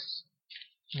locusts.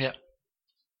 Yeah.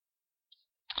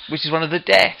 Which is one of the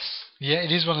deaths. Yeah,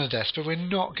 it is one of the deaths, but we're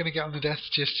not going to get on the deaths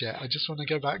just yet. I just want to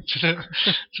go back to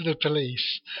the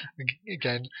police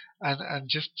again and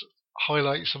just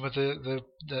highlight some of the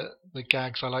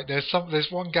gags I like. There's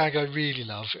one gag I really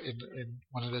love in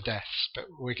one of the deaths, but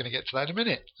we're going to get to that in a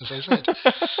minute, as I said.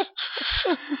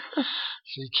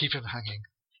 So you keep him hanging,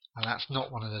 and that's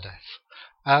not one of the deaths.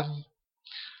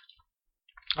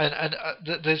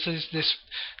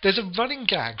 There's a running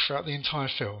gag throughout the entire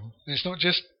film. And it's not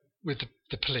just with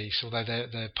the police, although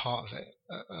they're part of it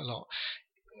a lot,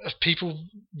 of people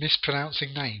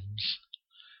mispronouncing names.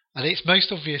 And it's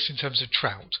most obvious in terms of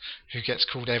Trout, who gets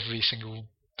called every single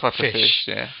type fish,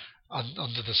 of fish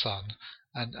under the sun,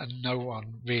 and no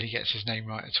one really gets his name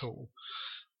right at all.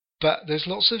 But there's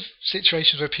lots of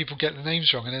situations where people get the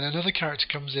names wrong, and then another character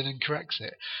comes in and corrects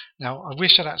it. Now, I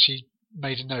wish I'd actually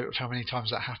made a note of how many times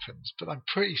that happens, but I'm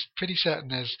pretty certain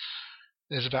there's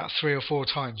there's about 3 or 4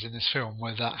 times in this film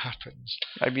where that happens.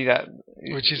 Maybe that,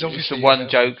 which is obviously the one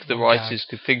joke the writers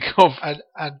could think of.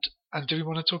 And do we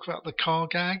want to talk about the car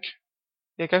gag?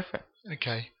 Yeah, go for it.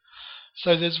 Okay.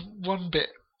 So there's one bit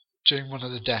during one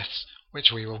of the deaths,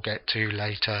 which we will get to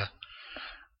later,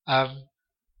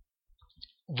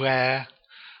 where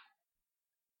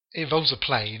it involves a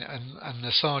plane, and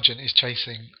the sergeant is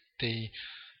chasing the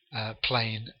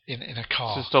plane in a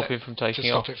car to stop it from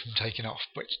taking off,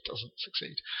 which doesn't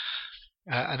succeed.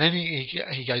 And then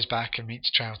he goes back and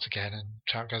meets Trout again, and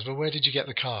Trout goes, "Well, where did you get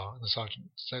the car?" And the sergeant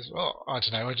says, "Oh, I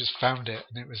don't know, I just found it,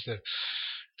 and it was the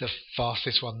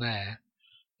fastest one there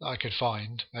that I could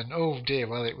find." And oh dear,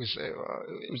 well, it was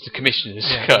the commissioner's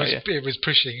car. It was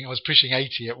pushing. I was pushing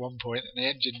 80 at one point, and the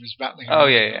engine was rattling. Oh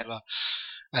yeah. Blah, blah.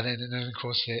 And then of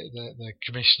course the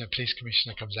police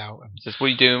commissioner comes out and says, "What are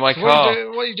you doing with my car?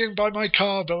 What are you doing by my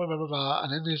car?" Blah blah blah blah blah.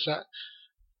 And then there's that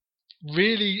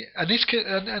really, and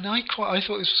I thought this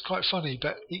was quite funny,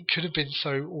 but it could have been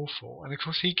so awful. And of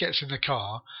course he gets in the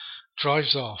car,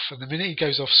 drives off, and the minute he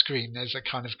goes off screen, there's a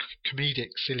kind of comedic,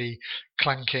 silly,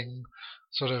 clanking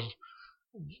sort of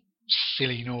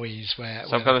silly noise where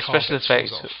some kind of special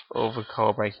effect of a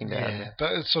car breaking down. Yeah,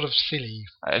 but it's sort of silly.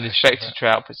 And Inspector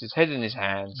Trout puts his head in his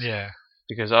hands. Yeah.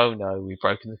 Because oh no, we've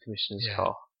broken the commissioner's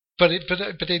car. But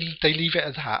they leave it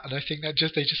at that, and I think that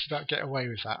they just about get away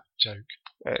with that joke.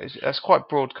 That's quite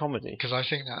broad comedy. Because I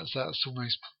think that's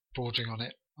almost bordering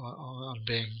on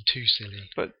being too silly.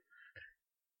 But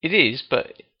it is.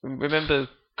 But remember,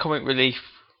 comic relief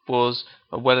was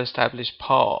a well-established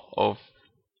part of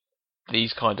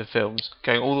these kind of films,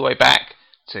 going all the way back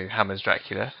to Hammer's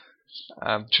Dracula.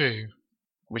 True.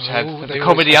 Which had the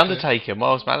comedy Undertaker,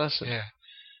 Miles Malleson. Yeah.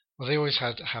 Well, they always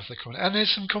have the comedy, and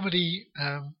there's some comedy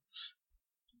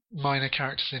minor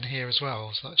characters in here as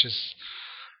well, such as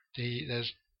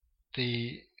there's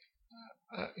the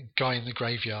guy in the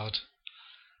graveyard.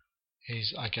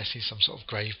 I guess he's some sort of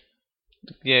grave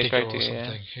digger or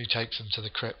something who takes them to the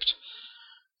crypt,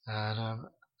 and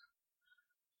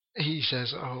he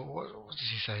says, "Oh, what does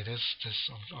he say?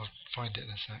 I'll find it in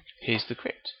a sec." Here's the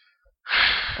crypt.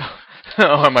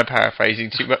 Oh, am I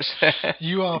paraphrasing too much?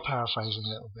 You are paraphrasing a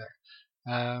little bit.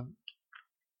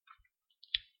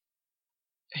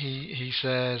 He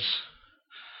says,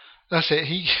 that's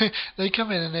it. They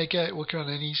come in and they get walking on,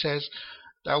 and he says,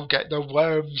 "They'll get the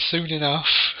worm soon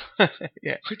enough."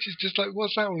 Yeah. Which is just like,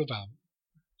 what's that all about?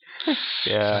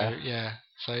 Yeah.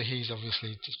 So he's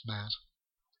obviously just mad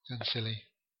and silly.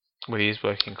 Well, he is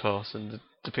working class, and the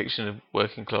depiction of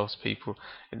working class people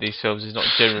in these films is not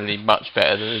generally much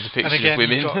better than the depiction of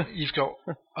women. You've got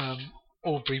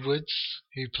Aubrey Woods,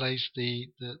 who plays the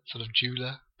sort of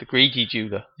jeweler, the greedy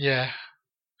jeweler. Yeah,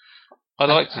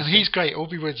 and he's great.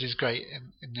 Aubrey Woods is great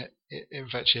in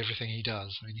virtually everything he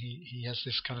does. I mean, he has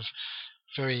this kind of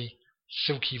very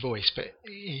silky voice, but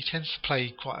he tends to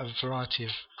play quite a variety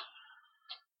of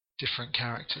different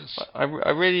characters. I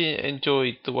really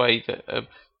enjoyed the way that.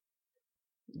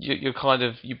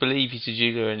 You believe he's a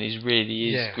jeweler and he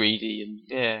really is greedy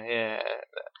and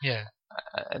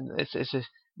and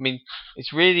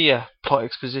it's really a plot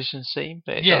exposition scene,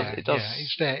 but it does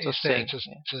it's there to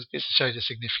show the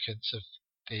significance of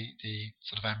the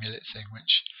sort of amulet thing,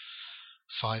 which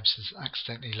Phibes has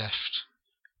accidentally left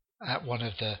at one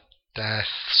of the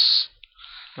deaths.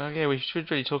 Well, yeah, we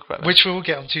should really talk about that, which we'll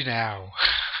get onto now.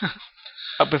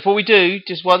 Before we do,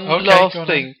 just one last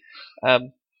thing.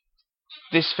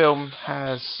 This film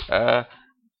has an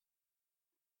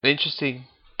interesting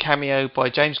cameo by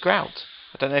James Grout.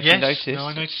 I don't know if you noticed. No,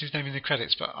 I noticed his name in the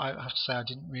credits, but I have to say I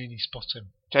didn't really spot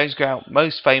him. James Grout,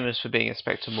 most famous for being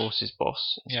Inspector Morse's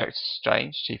boss, Inspector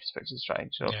Strange, Chief Inspector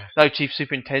Strange. No, Chief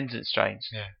Superintendent Strange.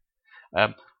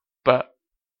 Yeah. But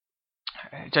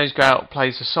James Grout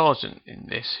plays a sergeant in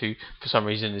this who, for some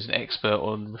reason, is an expert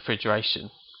on refrigeration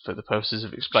for the purposes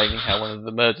of explaining how one of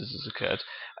the murders has occurred.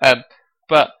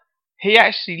 But he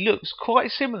actually looks quite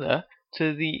similar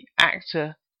to the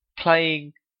actor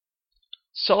playing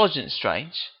Sergeant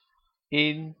Strange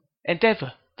in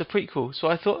Endeavour, the prequel. So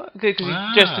I thought, because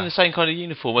he's dressed in the same kind of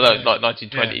uniform, although like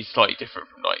 1920s, slightly different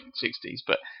from 1960s,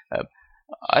 but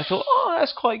I thought,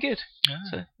 that's quite good.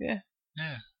 So, yeah.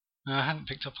 No, I hadn't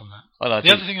picked up on that.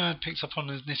 The other thing I had picked up on,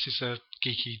 and this is a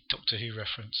geeky Doctor Who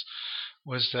reference,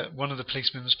 was that one of the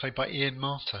policemen was played by Ian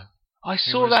Marter. I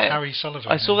saw that. Harry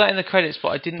Sullivan. I saw that in the credits, but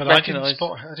I didn't recognise.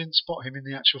 I didn't spot him in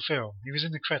the actual film. He was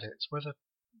in the credits. Whether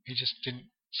he just didn't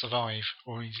survive,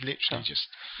 or he's literally just.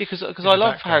 Yeah, because I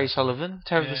love Harry Sullivan,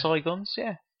 Terror of the Saigons.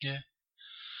 Yeah. Yeah.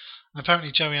 And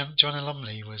apparently Joanna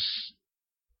Lumley was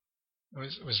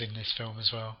in this film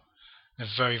as well, in a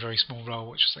very, very small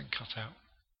role, which was then cut out.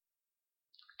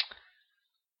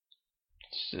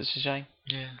 It's a shame.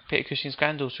 Yeah. Peter Cushing's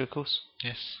granddaughter, of course.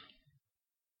 Yes.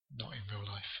 Not in real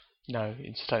life. No,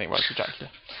 in Satanic Rites of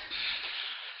Dracula.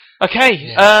 Okay.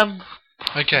 Yeah.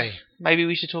 Okay. Maybe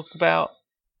we should talk about.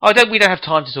 Oh, we don't have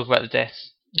time to talk about the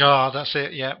deaths. Oh, that's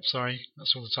it. Yeah. Sorry,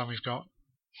 that's all the time we've got.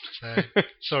 So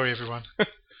sorry, everyone.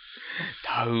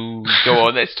 No, go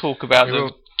on. Let's talk about them.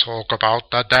 We'll talk about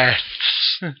the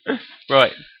deaths.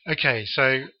 Right. Okay.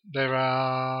 So there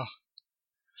are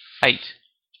 8.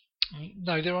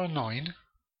 No, there are 9,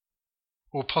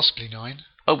 or possibly 9.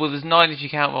 Oh well, there's 9 if you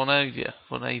count Vonavia.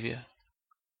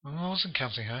 I wasn't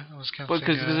counting her. I was counting. Well,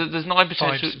 because there's 9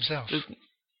 potential. Phibes himself.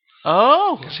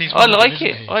 Oh, he's I one of like them,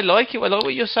 it. isn't he? I like it. I like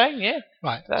what you're saying. Yeah.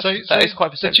 Right. That So is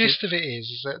quite perceptive. the gist of it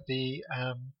is that the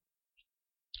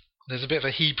there's a bit of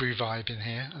a Hebrew vibe in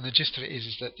here, and the gist of it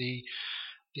is that the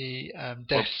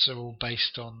deaths are all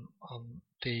based on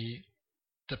the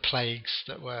plagues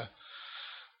that were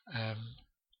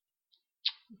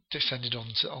descended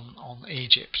on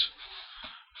Egypt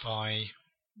by,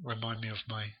 remind me of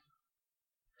my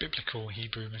biblical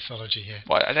Hebrew mythology here.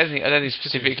 Well, I don't think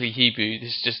specifically Hebrew.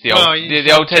 This is just the Well,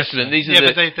 the Old Testament. These are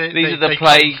the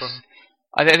plagues.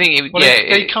 I don't think it. Well, yeah,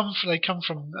 they come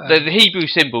from. The Hebrew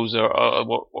symbols are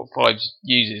what Phibes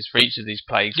uses for each of these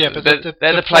plagues. Yeah, but they're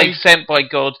the plagues sent by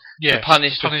God to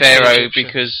punish the Pharaoh the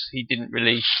because he didn't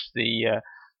release the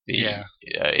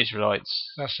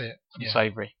Israelites. That's it. From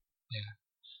slavery. Yeah,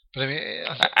 but I mean,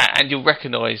 and you'll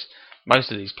recognise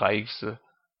most of these plagues: the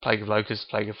plague of locusts,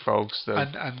 plague of frogs, the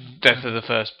death of the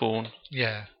firstborn.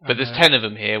 Yeah, but there's 10 of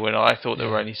them here when I thought there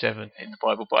were only 7 in the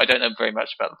Bible. But I don't know very much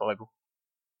about the Bible.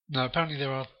 No, apparently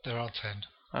there are 10.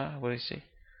 Ah, well, you see.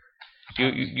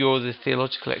 You're the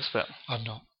theological expert. I'm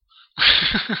not.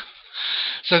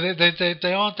 So they do 7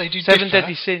 differ.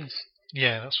 deadly sins.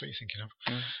 Yeah, that's what you're thinking of.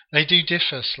 Mm. They do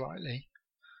differ slightly,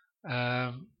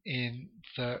 in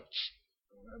that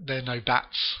there are no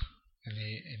bats in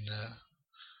the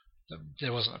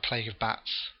there wasn't a plague of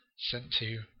bats sent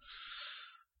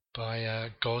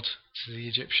by God to the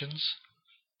Egyptians,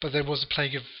 but there was a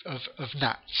plague of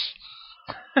gnats.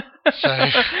 So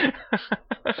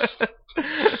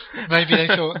maybe they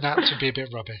thought gnats would be a bit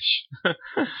rubbish.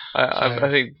 I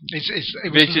think I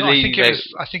think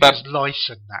it was lice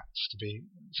and gnats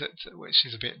which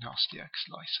is a bit nasty. Because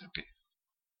lice are a bit,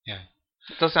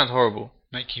 it does sound horrible.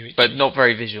 Make you itchy. But not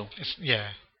very visual.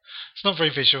 It's not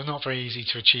very visual, not very easy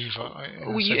to achieve.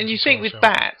 And you think with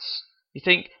bats, you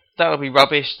think that'll be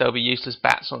rubbish. There'll be useless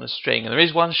bats on a string, and there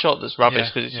is one shot that's rubbish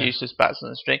because it's useless bats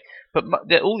on a string. But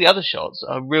all the other shots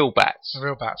are real bats.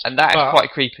 Real bats, and that is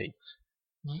quite creepy.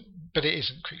 But it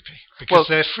isn't creepy because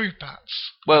they're fruit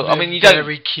bats. Well, I mean, you don't.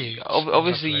 Very cute.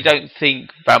 Obviously, you don't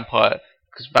think vampire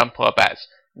because vampire bats.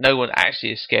 No one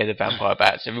actually is scared of vampire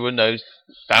bats. Everyone knows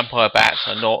vampire bats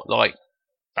are not like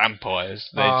vampires.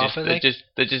 They're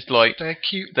just like they're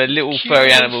cute. They're little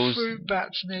furry animals. Fruit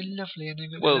bats, and they're lovely, and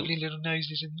they've got lovely little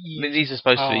noses and ears. I mean, these are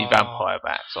supposed to be vampire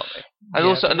bats, aren't they? And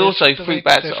yeah, also, fruit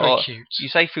bats are cute. You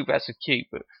say fruit bats are cute,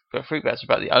 but fruit bats are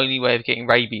about the only way of getting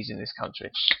rabies in this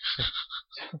country.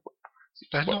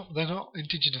 They're not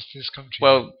indigenous to this country.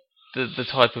 Well, the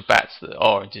type of bats that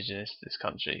are indigenous to this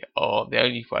country are the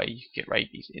only way you can get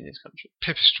rabies in this country.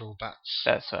 Pipistrel bats.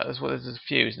 That's what there's a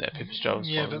few, isn't there? Pipistrels.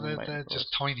 Yeah, but they're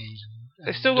just tiny.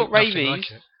 They've still got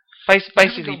rabies.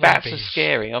 Basically, bats are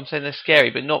scary. I'm saying they're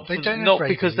scary, but not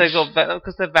because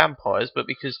they're vampires, but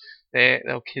because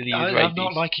they'll kill you with rabies. I'm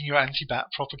not liking your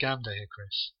anti-bat propaganda here,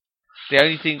 Chris. The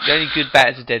only good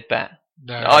bat is a dead bat.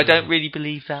 No, I don't really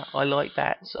believe that. I like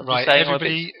bats. I'm right, just saying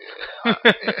everybody.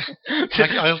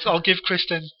 I'll give Chris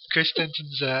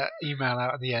Denton's email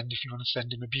out at the end if you want to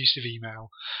send him abusive email.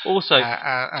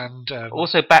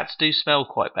 Also, bats do smell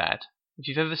quite bad. If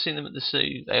you've ever seen them at the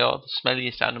zoo, they are the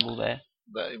smelliest animal there.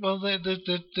 Well,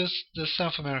 the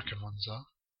South American ones are.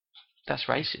 That's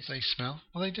racist. They smell.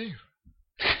 Well, they do.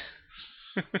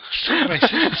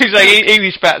 He's like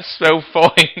English bats smell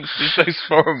fine. It's those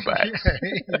foreign bats. Yeah,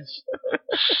 it is.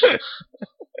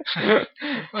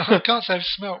 Well, I can't say I've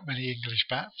smelt many English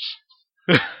bats.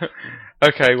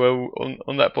 Okay, well,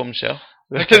 on that bombshell,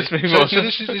 okay. Let's move on. So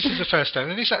this is the first step,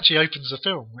 and this actually opens the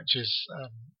film, which is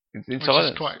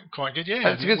quite good. Yeah,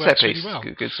 it's a good set piece. Really well.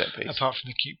 Good set piece. Apart from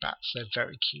the cute bats, they're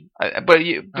very cute.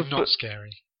 But not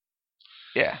scary.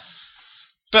 Yeah.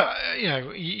 But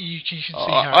you can see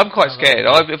how I'm quite scared.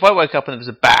 If I woke up and there was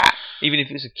a bat, even if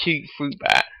it was a cute fruit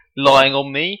bat lying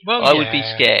on me, I would be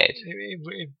scared.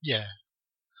 Yeah.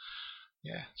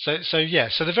 So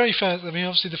the very first. I mean,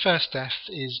 obviously, the first death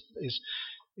is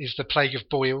the plague of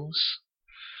boils,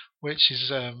 which is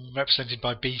represented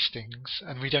by bee stings,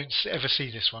 and we don't ever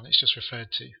see this one. It's just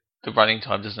referred to. the running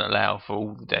time doesn't allow for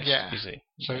all the deaths. Yeah. You see.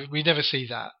 So we never see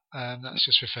that. That's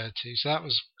just referred to. So that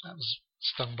was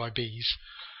stung by bees.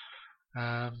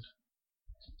 And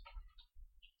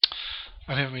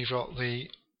then we've got the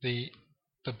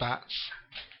bats.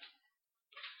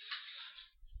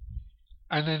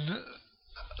 And then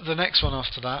the next one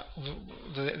after that,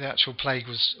 the actual plague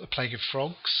was a plague of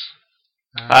frogs.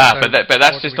 But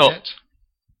that's just not.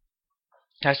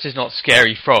 That's just not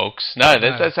scary frogs. No,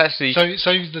 that's actually.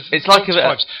 It's like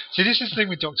Phibes. See, this is the thing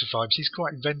with Dr. Phibes. He's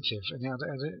quite inventive, and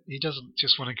he doesn't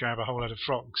just want to grab a whole load of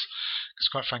frogs, because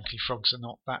quite frankly, frogs are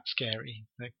not that scary.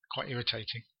 They're quite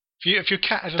irritating. If your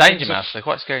cat ever Danger Mouse, they're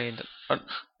quite scary. Or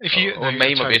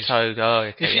maybe might be a toad.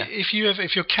 Oh, okay. If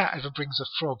your cat ever brings a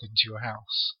frog into your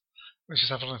house, which has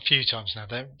happened a few times now,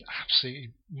 they're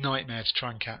absolutely nightmare to try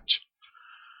and catch.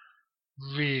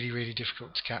 Really, really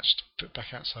difficult to catch, to put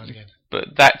back outside again.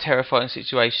 But that terrifying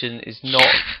situation is not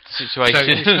the situation. So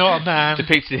it's not a man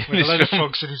depicted with a load of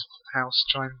frogs in his house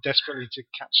trying desperately to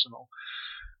catch them all.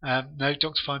 No,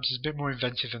 Dr. Phibes is a bit more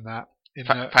inventive than that.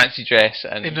 Fancy dress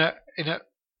and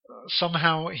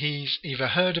somehow he's either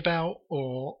heard about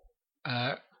or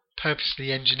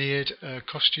purposely engineered a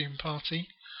costume party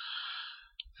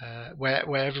where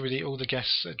all the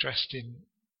guests are dressed in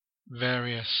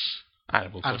various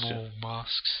animal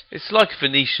masks. It's like a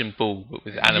Venetian ball, but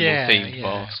with animal-themed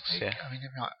masks. Yeah. I mean,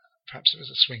 perhaps it was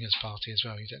a swingers party as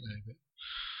well. You don't know,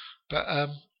 but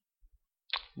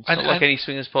it's not like any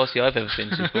swingers party I've ever been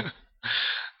to before.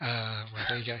 Well,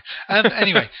 there you go.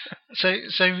 Anyway, so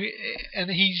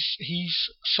and he's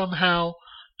somehow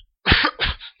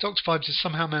Dr. Phibes has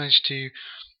somehow managed to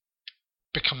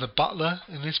become the butler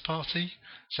in this party.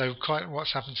 So quite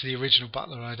what's happened to the original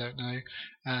butler, I don't know.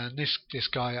 And this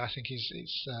guy, I think, is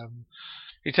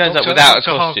he turns up without a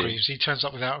costume. Hargreaves, he turns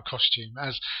up without a costume,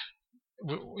 as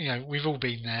we've all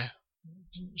been there.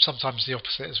 Sometimes the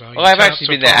opposite as well. Well, I've actually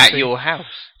been there at your house.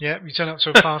 Yeah, you turn up to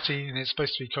a party and it's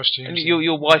supposed to be costumes. And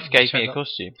your wife gave me a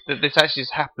costume. This actually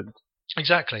just happened.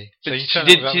 Exactly. But so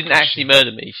she didn't actually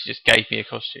murder me. She just gave me a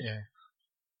costume. Yeah.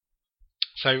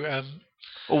 So.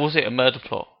 Or was it a murder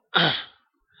plot?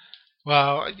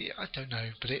 Well, I don't know,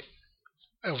 but it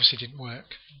obviously didn't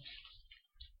work.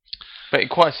 But in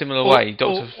quite a similar way,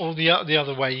 Doctor. Or the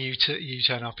other way, you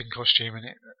turn up in costume and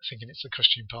thinking it's a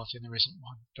costume party and there isn't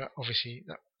one. But obviously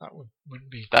that wouldn't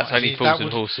be. That's only Fools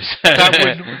and Horses.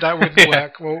 that wouldn't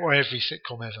work, or every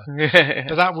sitcom ever.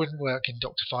 But that wouldn't work in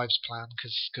Dr. Phibes' plan,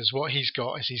 because what he's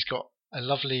got is a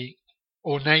lovely,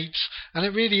 ornate, and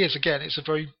it really is. Again, it's a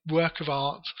very work of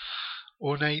art,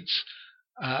 ornate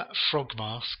frog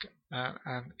mask,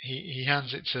 and he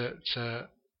hands it to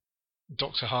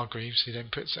Dr. Hargreaves, who then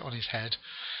puts it on his head.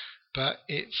 But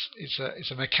it's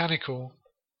a mechanical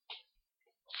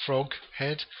frog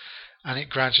head, and it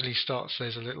gradually starts.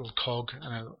 There's a little cog,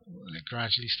 and it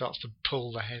gradually starts to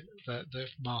pull the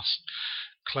mask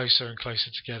closer and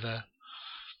closer together.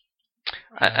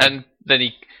 And then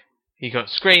he got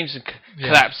screams and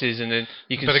collapses, and then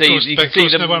you can see. But of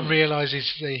course, no one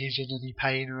realises that he's in any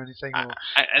pain or anything.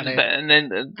 And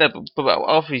then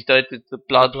after he's died, the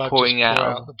blood pouring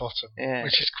out the bottom, yeah,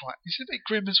 which is a bit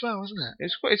grim as well, isn't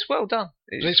it? It's well done.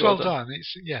 It's well done.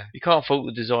 You can't fault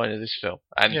the design of this film,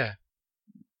 and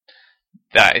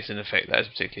that is an effect that is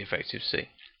particularly effective to see.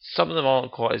 Some of them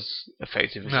aren't quite as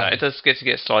effective as that. It does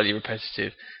get slightly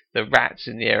repetitive. The rats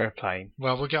in the aeroplane.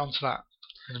 Well, we'll get on to that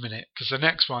in a minute, because the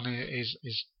next one is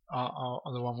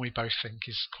the one we both think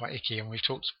is quite icky, and we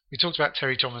talked about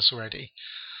Terry Thomas already,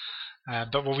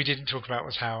 but what we didn't talk about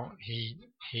was how he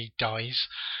dies.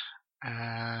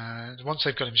 And once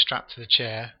they've got him strapped to the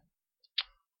chair,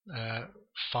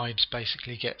 Phibes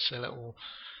basically gets a little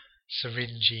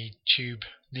syringy tube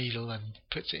needle and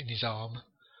puts it in his arm,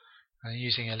 and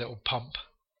using a little pumps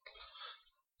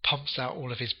out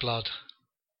all of his blood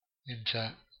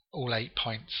into all 8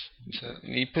 pints.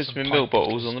 He puts them in milk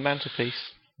bottles on the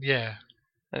mantelpiece. Yeah.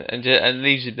 And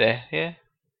leaves it there. Yeah.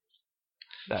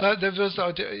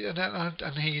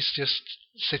 And he's just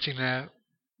sitting there,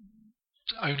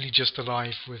 only just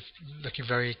alive, with looking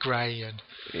very grey and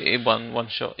in one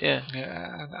shot. Yeah.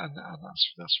 Yeah, and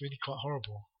that's really quite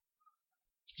horrible.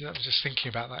 Just thinking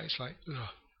about that, it's like, ugh.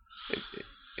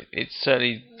 It's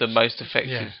certainly the most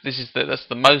effective. Yeah. That's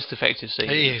the most effective scene.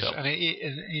 It is, and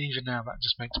even now that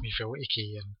just makes me feel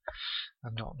icky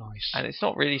and not nice. And it's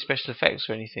not really special effects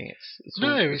or anything.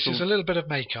 It's just a little bit of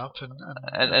makeup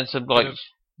and some like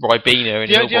Ribena.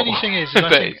 The only thing is I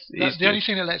think the only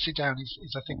thing that lets it down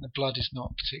is I think the blood is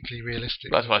not particularly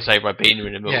realistic. That's why I say Ribena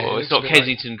in the middle. Yeah, it's not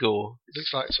Kensington gore. It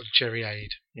looks like sort of cherry aid.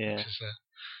 Yeah, which is a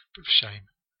bit of a shame.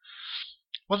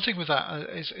 One thing with that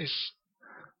is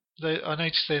I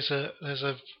noticed there's a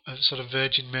sort of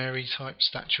Virgin Mary type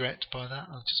statuette by that.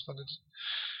 I just wondered,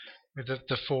 with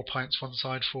the 4 pints one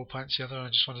side, 4 pints the other. I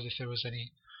just wondered if there was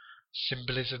any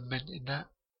symbolism meant in that.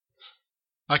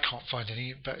 I can't find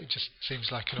any, but it just seems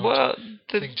like an odd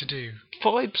thing to do.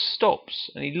 Phibes stops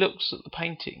and he looks at the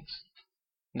paintings,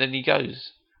 and then he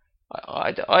goes.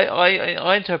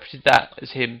 I interpreted that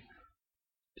as him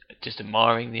just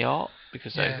admiring the art,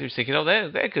 because he was thinking, oh,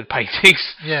 they're good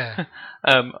paintings. Yeah.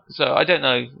 So I don't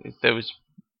know if there was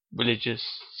religious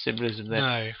symbolism there.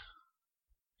 No.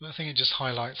 But I think it just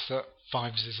highlights that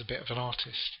Phibes is a bit of an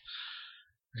artist,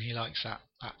 and he likes that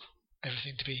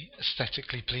everything to be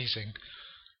aesthetically pleasing.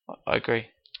 I agree.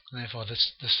 And therefore, the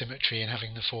symmetry in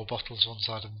having the 4 bottles one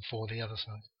side and 4 the other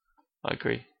side. I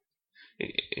agree.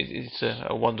 It's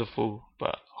a wonderful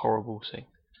but horrible scene.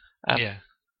 Yeah.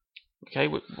 Okay,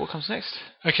 what comes next?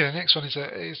 Okay, the next one is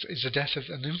a death of,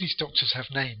 and all these doctors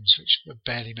have names which are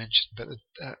barely mentioned, but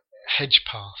the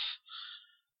Hedgepath.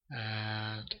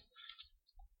 And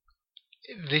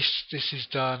this is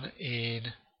done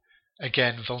in,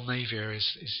 again, Volnavia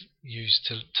is used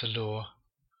to lure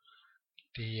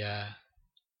the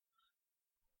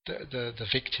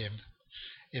victim,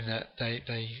 in that they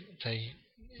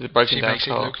broken down makes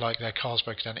car. it look like their car's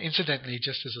broken down. Incidentally,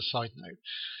 just as a side note,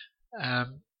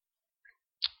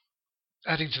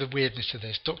 adding to the weirdness of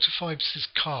this, Dr. Phibes'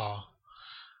 car,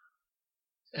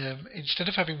 instead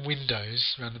of having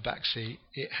windows around the back seat,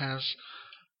 it has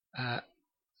a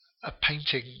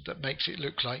painting that makes it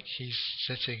look like he's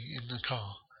sitting in the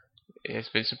car. It's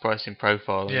been surprised in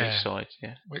profile on each side,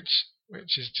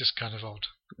 which is just kind of odd.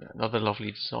 Another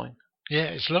lovely design. Yeah,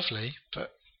 it's lovely,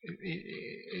 but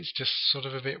it's just sort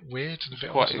of a bit weird and a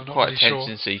bit quite odd. I'm not quite really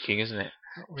attention-seeking, isn't it?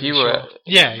 Really If you were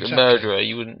exactly. a murderer,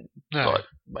 you wouldn't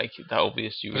make it that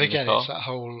obvious you were But in again, the car. it's that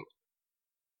whole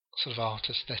sort of art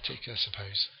aesthetic, I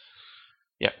suppose.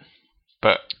 Yeah,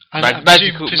 but And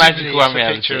magical presumably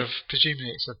unreality.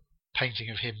 Presumably it's a painting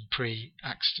of him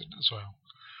pre-accident as well,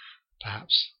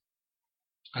 perhaps.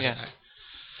 I don't know.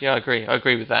 Yeah, I agree. I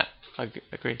agree with that. I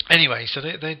agree. Anyway, so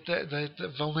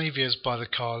the Volnavia's by the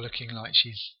car, looking like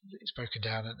it's broken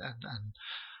down,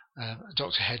 and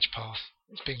Dr. Hedgepath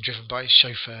is being driven by his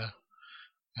chauffeur,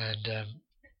 and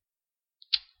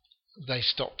they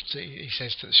stopped. He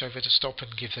says to the chauffeur to stop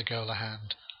and give the girl a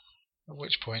hand. At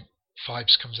which point,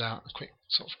 Phibes comes out, a quick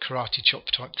sort of karate chop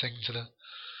type thing to the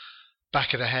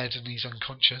back of the head, and he's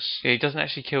unconscious. Yeah, he doesn't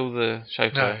actually kill the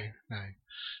chauffeur. No.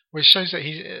 Which shows that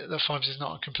that Phibes is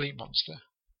not a complete monster.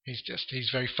 He's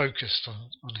very focused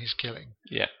on his killing.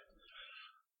 Yeah.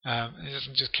 He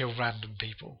doesn't just kill random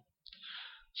people.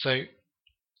 So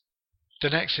the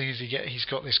next thing is he's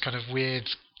got this kind of weird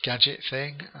gadget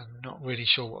thing. I'm not really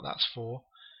sure what that's for,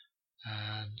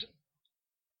 and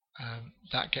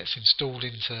that gets installed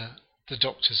into the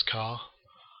doctor's car.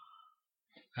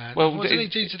 Well, what do they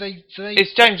do? Do they?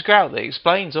 It's James Grout that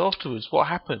explains afterwards what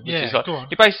happened. Go on.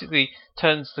 He basically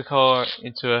turns the car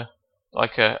into a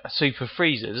super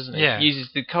freezer, doesn't he? Yeah. He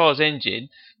uses the car's engine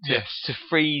to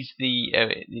freeze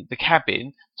the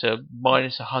cabin to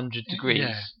minus 100 degrees.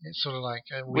 Yeah, it's sort of like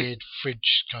a weird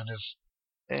fridge kind of.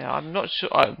 Yeah, I'm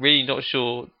really not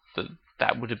sure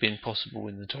that would have been possible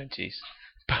in the 20s.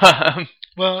 But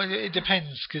well, it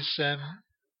depends, because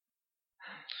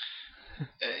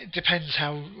it depends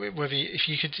if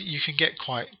you can get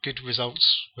quite good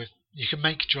results with. You can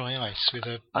make dry ice with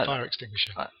a fire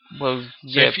extinguisher. Well, so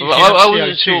yeah, but I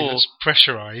wasn't sure. That's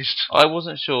pressurized. I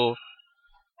wasn't sure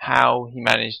how he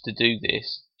managed to do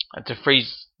this and to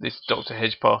freeze this Dr.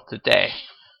 Hedgepath to death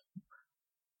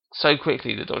so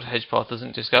quickly that Dr. Hedgepath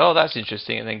doesn't just go, "Oh, that's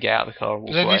interesting," and then get out of the car and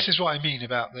walk away. This is what I mean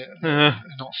about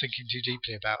not thinking too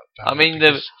deeply about I mean,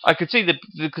 I could see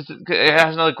because it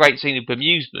has another great scene of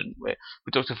bemusement where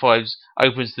Dr. Phibes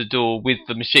opens the door with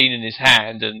the machine in his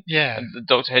hand, and the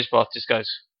Dr. Hedgepath just goes,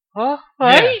 "Huh?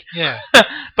 Hey?" Yeah.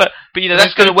 but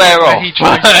that's going to wear off. He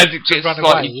tries to run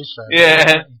away.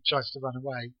 Yeah. He tries to run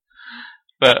away.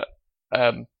 But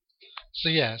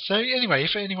So anyway,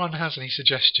 if anyone has any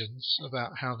suggestions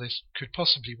about how this could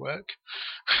possibly work,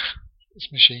 this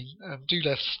machine, do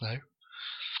let us know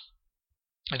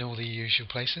in all the usual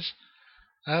places.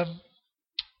 So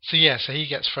he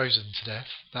gets frozen to death,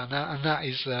 and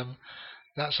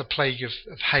that's a plague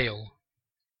of hail.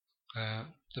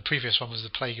 The previous one was the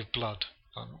plague of blood.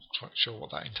 I'm not quite sure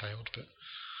what that entailed, but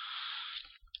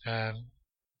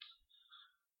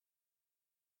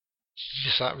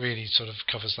that really sort of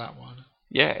covers that one.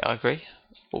 Yeah, I agree.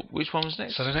 Which one was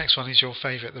next? So the next one is your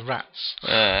favourite, the rats.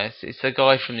 It's the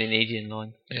guy from the Indian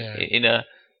line in a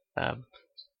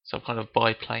some kind of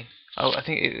biplane. Oh, I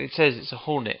think it says it's a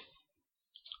Hornet.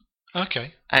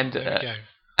 Okay. And There we go.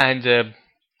 and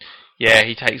yeah,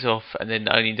 he takes off, and then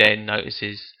only then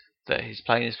notices that his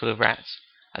plane is full of rats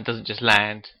and doesn't just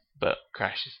land but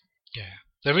crashes. Yeah.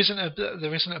 There isn't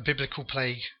a biblical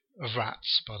plague of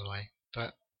rats, by the way,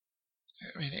 but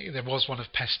I mean there was one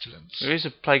of pestilence. There is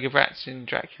a plague of rats in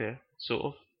Dracula, sort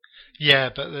of. Yeah,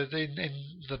 but in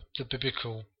the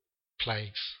biblical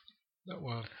plagues that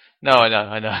were No,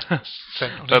 I know.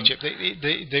 sent on But- Egypt,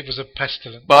 there was a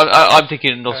pestilence. But I'm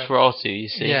thinking of Nosferatu, you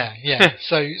see. Yeah.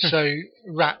 So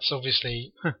rats,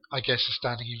 obviously, I guess, are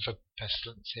standing in for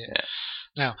pestilence here.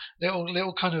 Yeah. Now,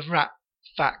 little kind of rat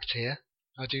fact here.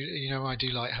 I do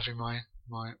like having my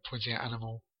pointing at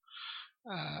animal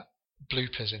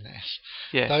bloopers in this.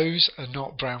 Yeah. Those are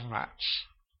not brown rats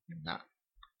in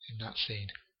that scene.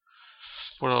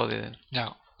 What are they then?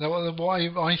 Now, what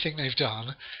I think they've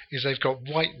done is they've got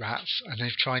white rats and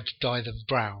they've tried to dye them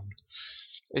brown.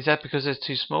 Is that because they're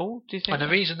too small, do you think? And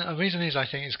the reason is, I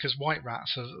think, is because white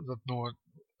rats are the more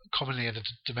commonly are the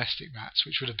domestic rats,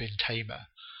 which would have been tamer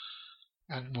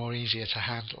and more easier to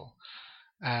handle.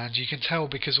 And you can tell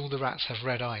because all the rats have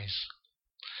red eyes.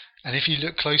 And if you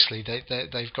look closely,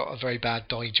 they've got a very bad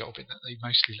dye job in that they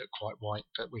mostly look quite white,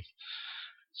 but with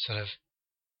sort of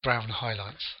brown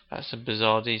highlights. That's a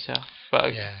bizarre detail. But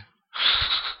okay. Yeah.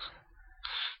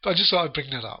 But I just thought I'd bring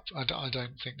that up. I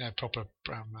don't think they're proper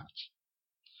brown rats.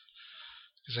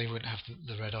 Because they wouldn't have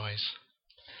the red eyes.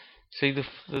 See,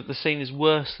 the scene is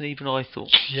worse than even I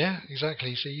thought. Yeah,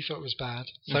 exactly. So you thought it was bad.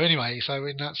 So anyway, so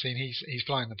in that scene, he's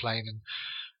flying the plane, and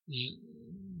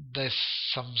there's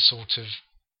some sort of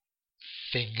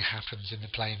thing happens in the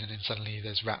plane, and then suddenly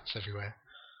there's rats everywhere,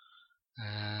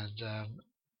 and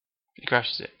He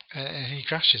crashes it. and he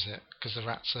crashes it because the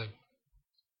rats are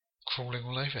crawling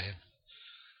all over him.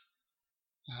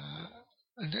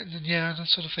 And I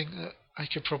sort of think that I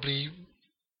could probably,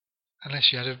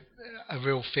 unless you had a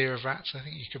real fear of rats, I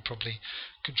think you could probably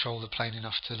control the plane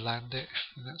enough to land it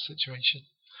in that situation.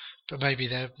 But maybe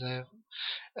the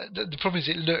problem is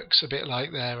it looks a bit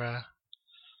like they're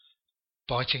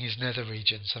biting his nether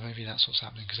region, so maybe that's what's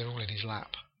happening because they're all in his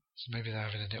lap. So maybe they're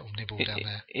having a little nibble down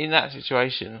there. In that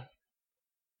situation,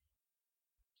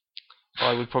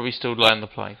 I would probably still land the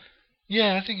plane.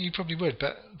 Yeah, I think you probably would,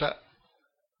 but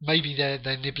maybe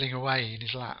they're nibbling away in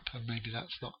his lap, and maybe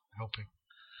that's not helping.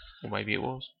 Or maybe it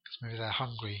was. Because maybe they're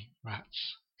hungry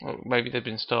rats. Well, maybe they've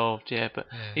been starved, yeah, but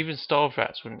even starved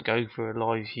rats wouldn't go for a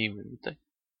live human, would they?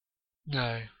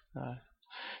 No.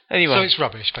 Anyway. So it's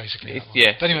rubbish, basically.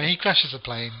 Yeah. But anyway, he crashes the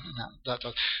plane, and that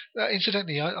does.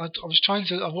 Incidentally, I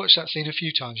watched that scene a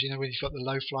few times, you know, when you've got the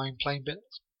low-flying plane bit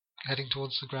heading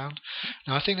towards the ground.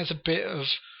 Now, I think there's a bit of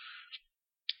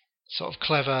sort of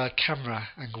clever camera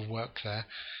angle work there,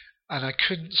 and I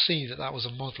couldn't see that was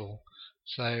a model.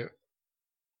 So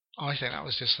I think that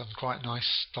was just some quite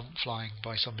nice stunt flying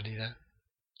by somebody there.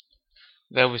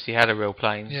 They obviously had a real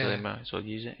plane, Yeah. so they might as well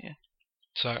use it, yeah.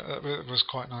 So it was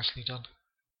quite nicely done,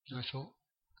 I thought.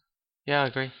 Yeah, I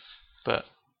agree. But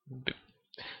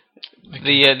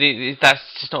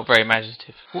that's just not very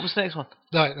imaginative. What was the next one?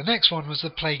 No, the next one was the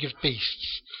Plague of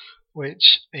Beasts,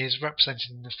 which is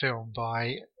represented in the film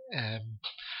by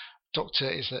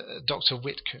Dr.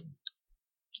 Whitcomb.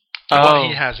 What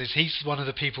he has is he's one of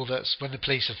the people that's, when the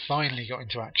police have finally got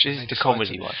into action, This is the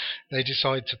comedy one. They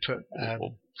decide to put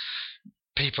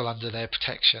people under their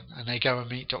protection, and they go and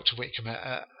meet Dr. Whitcomb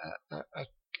at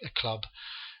a club,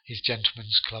 his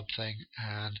gentleman's club thing,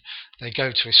 and they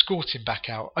go to escort him back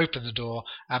out, open the door,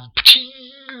 and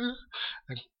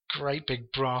a great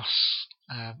big brass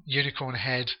unicorn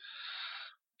head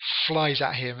flies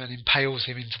at him and impales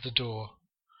him into the door.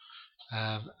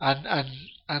 And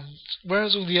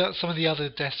whereas some of the other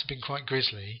deaths have been quite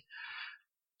grisly,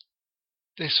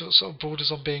 this sort of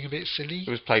borders on being a bit silly.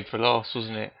 It was played for laughs,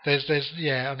 wasn't it? There's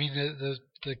I mean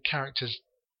the character's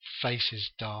face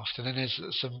is daft, and then there's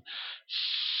some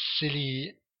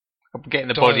silly getting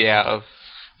the body out of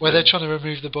where they're trying to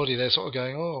remove the body. They're sort of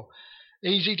going, oh,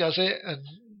 easy does it, and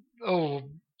oh,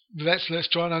 let's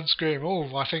try and unscrew him.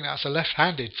 Oh, I think that's a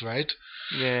left-handed thread.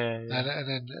 Yeah. And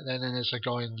then there's a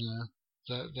guy in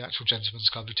the actual gentleman's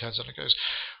club who turns on and goes,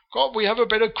 "God, we have a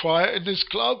bit of quiet in this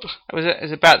club." It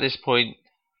was about this point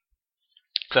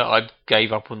that I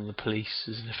gave up on the police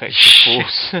as an effective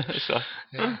force. So.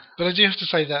 Yeah. But I do have to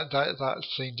say that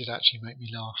scene did actually make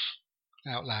me laugh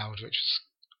out loud, which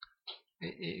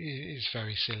is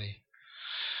very silly.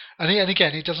 And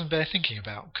again, it doesn't bear thinking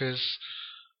about, because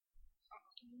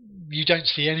you don't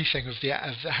see anything of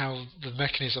how the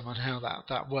mechanism and how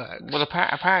that works. Well,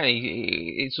 apparently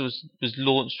it was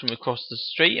launched from across the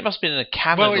street. It must have been in a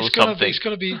cannon or something. It's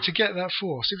got to be to get that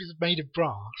force. If it's made of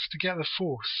brass, to get the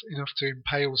force enough to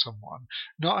impale someone,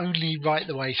 not only right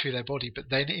the way through their body, but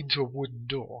then into a wooden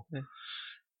door. Yeah.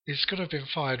 It's got to have been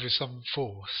fired with some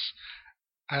force.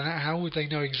 And how would they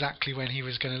know exactly when he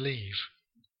was going to leave?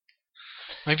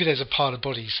 Maybe there's a pile of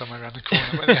bodies somewhere around the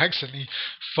corner where they accidentally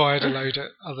fired a load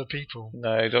at other people.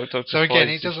 No, Dr. So again,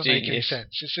 it doesn't make any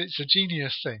sense. It's a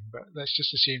genius thing, but let's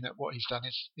just assume that what he's done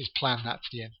is plan that to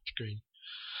the nth degree.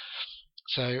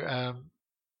 So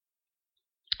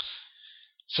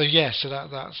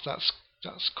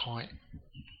that's quite.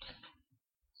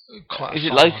 Is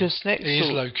it locusts next? It is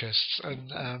locusts,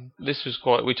 and this was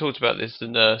quite. We talked about this, the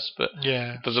nurse, but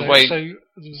yeah. But the way,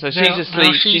 so she's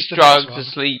asleep. She's drugged,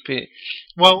 asleep.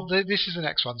 Well, this is the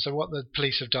next one. So what the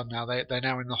police have done now, they're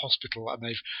now in the hospital and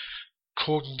they've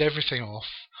cordoned everything off.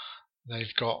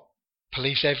 They've got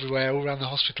police everywhere, all around the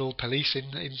hospital. Police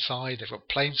inside. They've got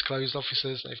plainclothes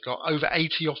officers. They've got over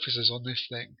 80 officers on this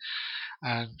thing.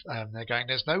 And they're going,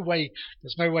 there's no way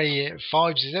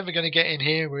Phibes is ever going to get in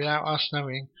here without us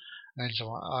knowing. And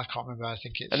so I can't remember. I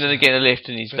think it's. And then they get a lift,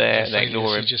 and he's there, and they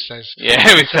ignore him. He just says,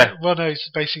 "Yeah." Well, no, it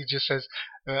basically just says,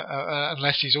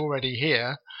 unless he's already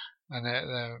here, and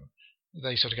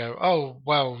they sort of go, "Oh,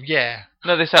 well, yeah."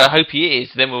 No, they say, "I hope he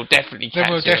is." Then we'll definitely catch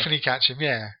him. Definitely catch him,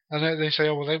 yeah. And they say,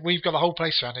 "Oh, well, we've got the whole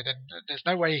place surrounded, and there's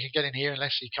no way he can get in here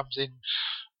unless he comes in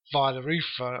via the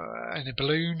roof in a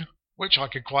balloon." Which I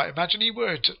could quite imagine he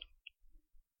would.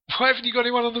 Why haven't you got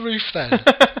anyone on the roof then?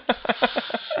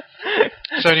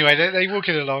 So anyway, they walk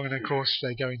it along, and of course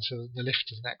they go into the lift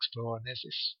to the next floor, and there's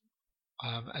this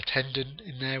attendant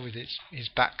in there with his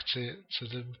back to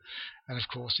them, and of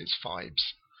course it's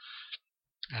Phibes.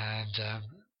 And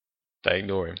they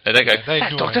ignore him. They don't go,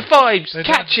 "That's Dr. him. Phibes,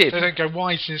 catch him!" They don't go,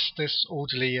 "Why is this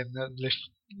orderly in the lift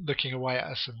looking away at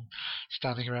us and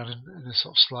standing around in a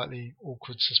sort of slightly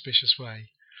awkward, suspicious way?"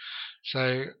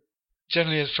 So,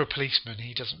 generally, for a policeman,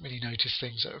 he doesn't really notice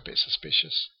things that are a bit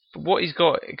suspicious. But what he's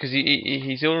got, because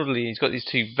he's orderly, he's got these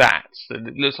two vats that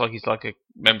it looks like he's like a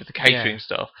member of the catering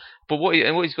staff. But what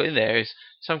he's got in there is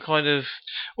some kind of.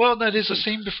 Well, no, there's a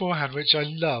scene beforehand which I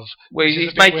love. Where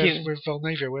he's making with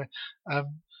Volnavia, where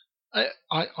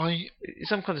it's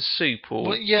some kind of soup or.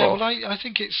 Well, yeah, broth. well, I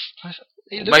think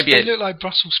they look like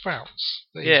Brussels sprouts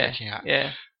that he's looking at.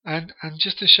 Yeah. And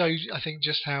just to show, I think,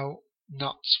 just how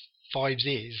nuts Phibes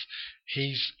is,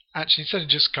 he's actually, instead of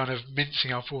just kind of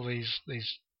mincing up all these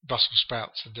Brussels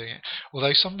sprouts and doing it,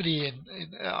 although somebody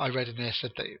I read in there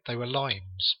said that they were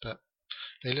limes, but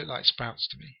they look like sprouts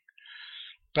to me.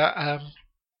 But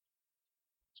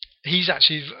he's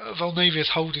actually, Volnavia's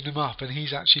holding them up, and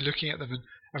he's actually looking at them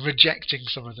and rejecting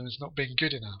some of them as not being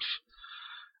good enough.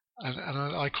 And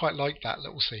I quite like that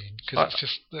little scene,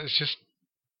 because it's just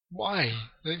why?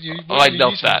 I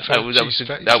love that. That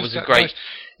was a great.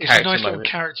 It's a nice little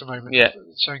character moment,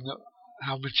 showing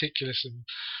how meticulous and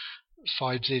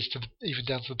Phibes is, even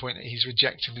down to the point that he's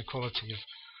rejecting the quality of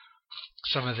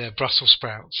some of their Brussels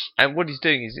sprouts. And what he's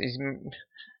doing is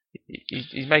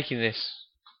he's making this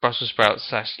Brussels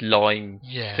sprouts / lime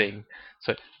thing.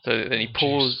 So then he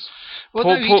pours.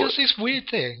 Well, he does this weird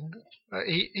thing.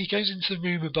 He goes into the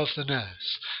room above the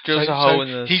nurse. Drills a hole in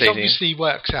the ceiling. He obviously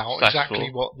works out exactly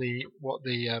what the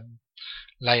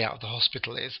layout of the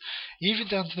hospital is, even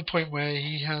down to the point where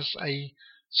he has a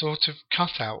sort of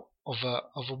cutout of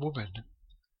a woman.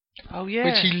 Oh yeah.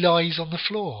 Which he lies on the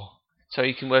floor. So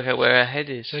he can work out where her head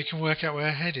is.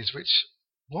 Which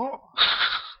what?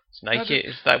 It's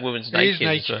naked. That woman's naked. He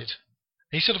is naked.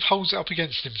 He sort of holds it up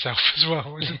against himself as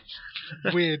well. It's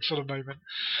a weird sort of moment.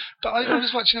 But I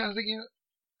was watching that and thinking,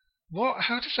 what?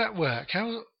 How does that work?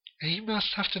 How he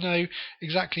must have to know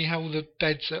exactly how the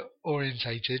beds are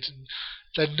orientated and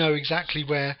then know exactly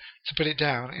where to put it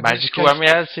down. Magical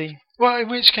unreality. Well, in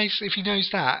which case, if he knows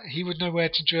that, he would know where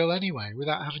to drill anyway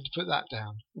without having to put that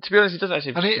down. To be honest, it doesn't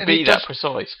actually be that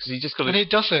precise, because he just got. And it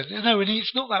doesn't. No, and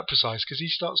it's not that precise, because he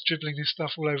starts dribbling this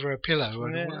stuff all over a pillow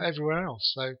and everywhere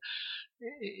else. So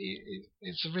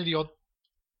it's a really odd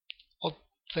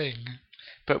thing.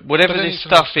 But whatever this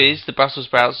stuff is, the Brussels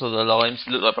sprouts or the limes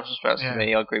look like Brussels sprouts to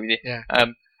me. I agree with you. Yeah.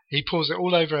 He pours it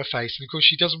all over her face, and of course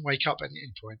she doesn't wake up at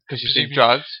any point because she's been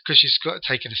drugged. Because she's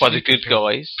taken a by the good pill,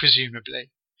 guys, presumably.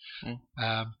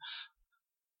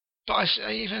 But I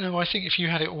think if you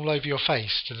had it all over your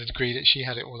face to the degree that she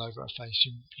had it all over her face,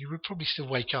 you would probably still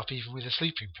wake up even with a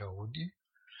sleeping pill, wouldn't you?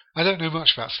 I don't know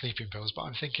much about sleeping pills, but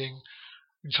I'm thinking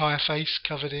entire face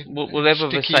covered in whatever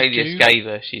sticky Vesalius goo. gave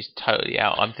her, she's totally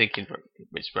out. I'm thinking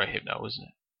it's Rohypnol, isn't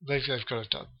it? They've got to have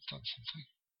done something.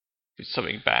 It's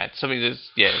something bad. Something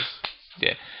that's yeah.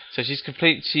 So she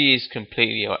is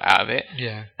completely out of it.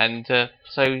 Yeah. And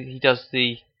so he does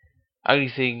the only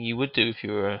thing you would do if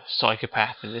you were a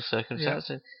psychopath in this circumstance,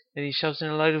 and he shoves in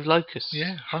a load of locusts.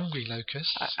 Yeah, hungry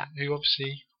locusts, who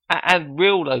obviously... And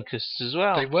real locusts as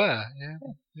well. They were, yeah,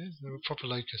 they were proper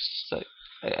locusts. So,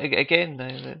 again,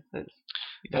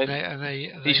 Are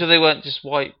you sure they weren't just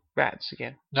white rats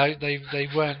again? No, they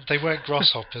weren't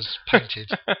grasshoppers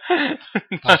painted.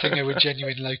 I think they were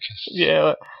genuine locusts.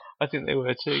 Yeah, I think they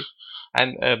were too.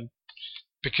 And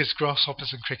because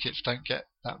grasshoppers and crickets don't get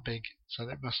that big, so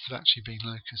they must have actually been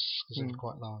locusts because they were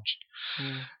quite large.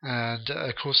 And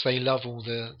of course, they love all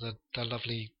the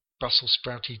lovely Brussels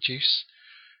sprouty juice,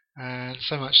 and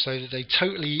so much so that they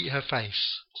totally eat her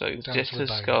face. So down just to the her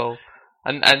bone. skull.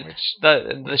 And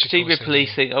the secret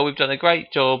police think, oh, we've done a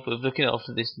great job of looking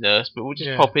after this nurse, but we'll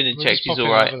just pop in and check she's all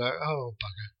right. Oh,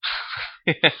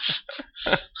 bugger.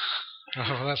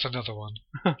 Oh, that's another one.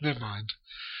 Never mind.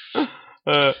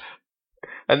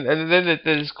 And then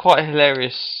there's quite a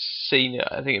hilarious scene,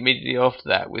 I think, immediately after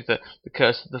that, with the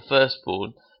curse of the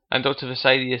firstborn. And Dr.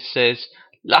 Vesalius says,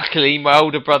 luckily my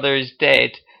older brother is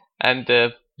dead. And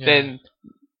then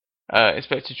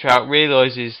Inspector Trout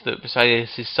realises that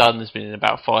Vesalius' son has been in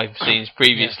about 5 scenes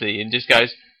previously, and just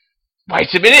goes,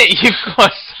 wait a minute, you've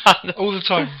got a son. All the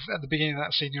time at the beginning of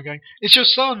that scene you're going, it's your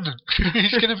son.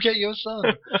 He's going to get your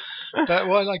son. But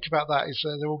what I like about that is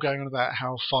they're all going on about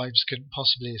how Phibes couldn't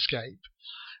possibly escape.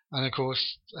 And of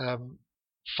course,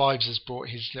 Phibes has brought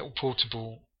his little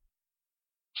portable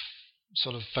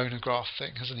sort of phonograph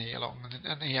thing, hasn't he, along?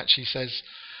 And he actually says,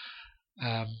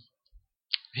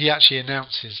 he actually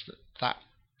announces that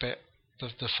bit,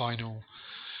 the final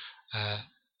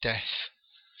death,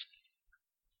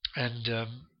 and to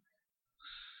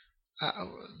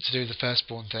do the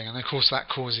firstborn thing. And of course, that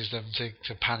causes them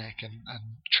to panic, and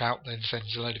Trout then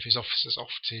sends a load of his officers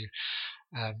off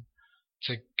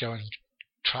to go and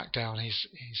track down his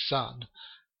son,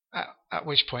 at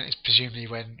which point it's presumably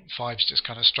when Phibes just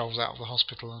kind of strolls out of the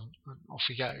hospital and off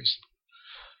he goes.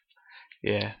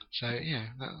 Yeah. So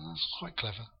that's quite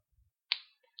clever.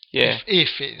 Yeah.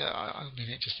 If it, I mean,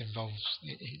 it just involves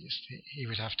he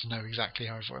would have to know exactly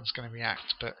how everyone's going to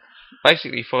react, but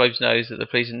basically Phibes knows that the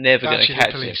police are never going to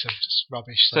catch him. The police are just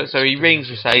rubbish. So he rings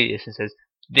Vesalius and says,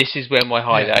 "This is where my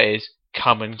hideout is.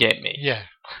 Come and get me." Yeah.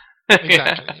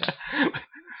 Exactly.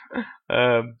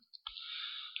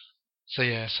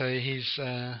 Yeah. So his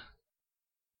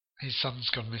son's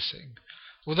gone missing.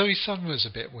 Although his son was a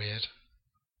bit weird.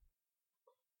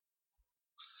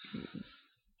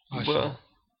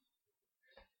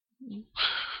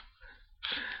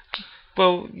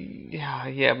 Well,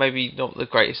 yeah, maybe not the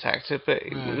greatest actor, but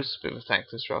it was a bit of a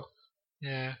thankless role.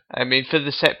 Yeah. I mean, for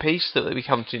the set piece that we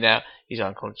come to now, he's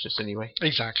unconscious anyway.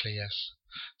 Exactly, yes.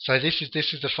 So this is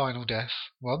the final death.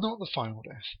 Well, not the final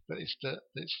death, but it's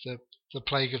the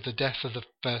plague of the death of the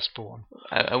firstborn.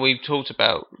 And we've talked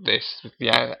about this with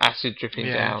the acid dripping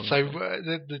down. So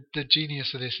the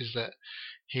genius of this is that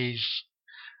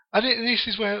this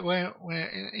is where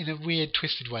in a weird,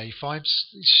 twisted way,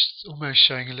 Phibes is almost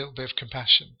showing a little bit of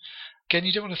compassion. Again,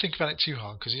 you don't want to think about it too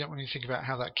hard because you don't want to think about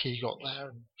how that key got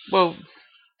there. Well,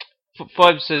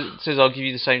 Phibes says, "I'll give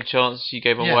you the same chance you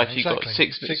gave my wife. You got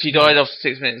 6 minutes. She died after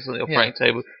 6 minutes on the operating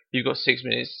table. You've got 6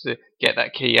 minutes to get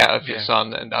that key out of your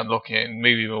son and unlock it and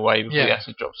move him away before the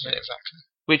acid drops in." Exactly.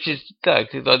 Which is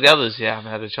like the others haven't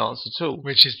had a chance at all.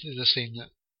 Which is the scene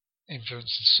that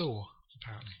influences Saw,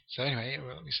 apparently. So anyway,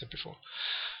 what we said before.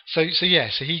 So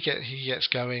he gets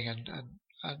going and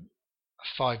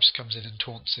Phibes comes in and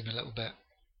taunts him a little bit.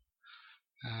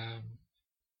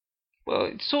 Well,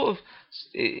 it's sort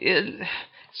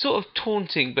of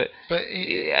taunting, but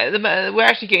we're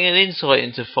actually getting an insight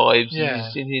into Phibes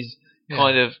in his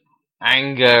kind of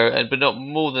anger, but not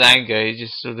more than anger. It's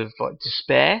just sort of like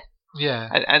despair. Yeah,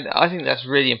 and I think that's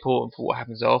really important for what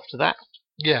happens after that.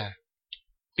 Yeah,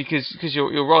 because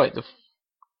you're right.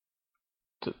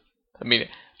 I mean,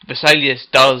 Vesalius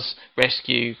does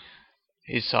rescue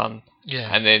his son.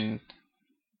 Yeah, and then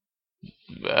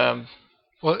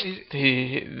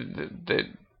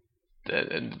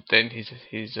then his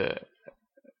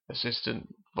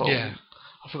assistant, I've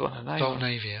forgotten her name.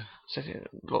 Volnavia. Said it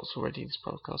lots already in this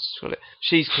podcast. Got it.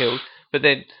 She's killed, but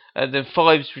then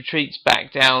Phibes retreats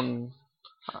back down.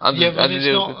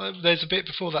 There's a bit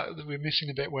before that we're missing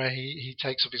a bit where he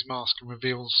takes off his mask and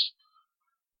reveals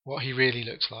what he really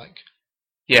looks like.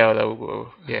 Yeah,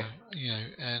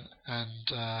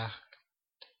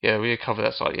 we covered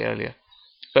that slightly earlier.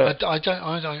 But I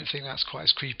don't think that's quite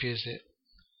as creepy as it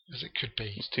could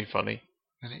be. It's too funny.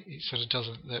 and it sort of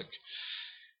doesn't look.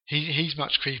 He's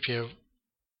much creepier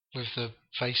with the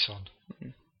face on,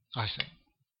 I think.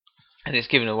 And it's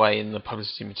given away in the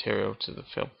publicity material to the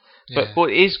film. Yeah. But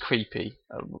what is creepy,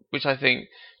 which I think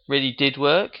really did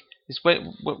work, is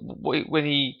when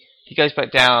he goes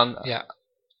back down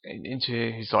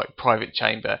into his like private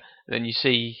chamber, and then you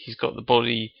see he's got the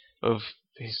body of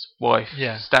his wife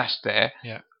stashed there,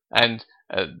 and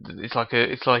it's like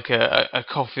a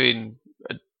coffin,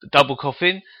 a double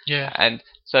coffin, and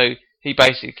so he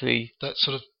basically that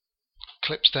sort of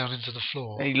clips down into the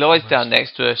floor. He lies down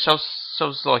next to her,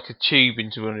 shoves like a tube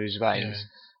into one of his veins,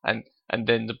 and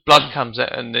then the blood comes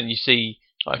out, and then you see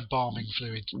like embalming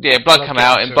fluid. Yeah, blood come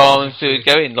out, embalming fluid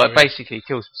go in. Like basically, he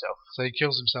kills himself. So he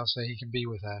kills himself so he can be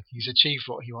with her. He's achieved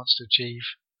what he wants to achieve.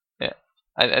 Yeah,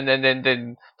 and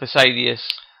then Vesalius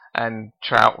and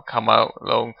Trout come out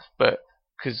along, but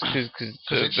because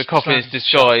the coffin is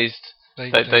disguised. They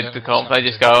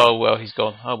just go, oh well, he's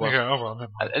gone. Oh well. Go, oh, well,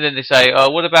 and then they say, oh,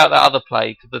 what about that other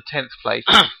plague, the 10th plague?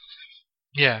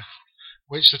 Yeah,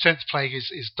 which the 10th plague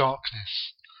is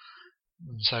darkness.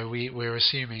 And so we're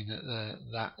assuming that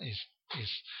that is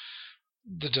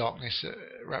the darkness that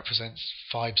represents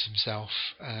Phibes himself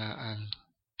and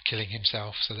killing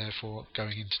himself, so therefore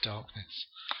going into darkness.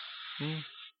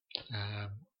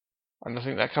 And I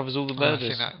think that covers all the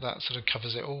murders. I think that sort of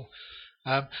covers it all.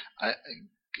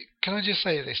 Can I just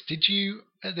say this? Did you,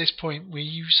 at this point, were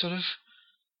you sort of...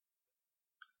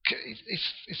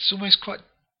 It's almost quite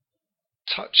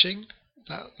touching,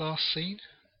 that last scene.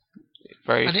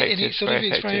 Very effective.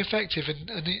 It's very effective,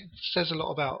 and it says a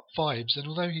lot about Phibes. And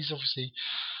although he's obviously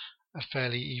a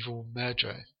fairly evil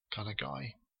murderer kind of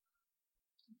guy,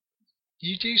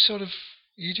 you do sort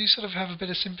of have a bit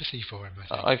of sympathy for him, I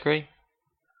think. I agree.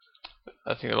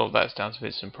 I think a lot of that's down to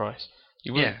Vincent Price.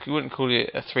 You wouldn't call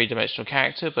it a three-dimensional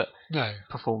character, but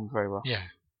performed very well. Yeah.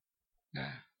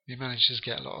 He manages to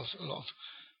get a lot of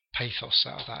pathos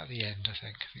out of that at the end. I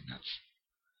think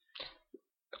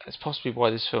that's possibly why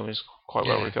this film is quite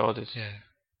well regarded. Yeah.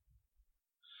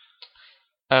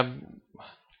 And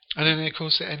then of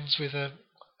course it ends with a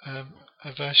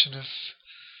version of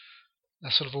a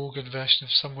sort of organ version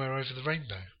of Somewhere Over the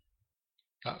Rainbow.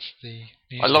 That's the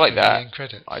music. I like that. End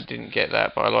credits. I didn't get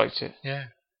that, but I liked it. Yeah.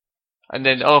 And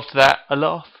then after that, a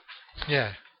laugh.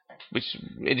 Yeah. Which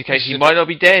indicates he might not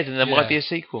be dead, and there might be a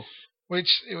sequel.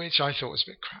 Which I thought was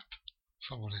a bit crap, if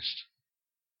I'm honest.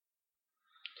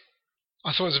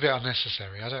 I thought it was a bit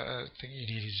unnecessary. I don't think you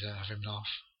needed to have him laugh.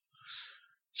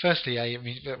 Firstly,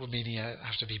 that would mean he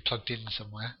have to be plugged in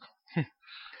somewhere.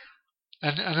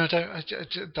 and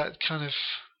that kind of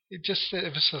it just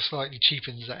ever so slightly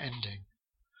cheapens that ending.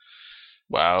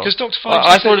 Wow. Because Dr.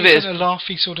 Phibes is a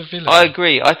laughy sort of villain. I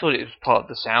agree. I thought it was part of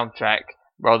the soundtrack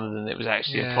rather than it was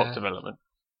actually a plot development.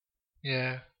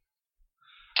 Yeah.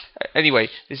 Anyway,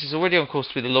 this is already on course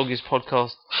to be the longest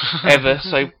podcast ever,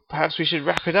 so perhaps we should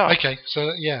wrap it up. Okay,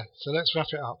 so let's wrap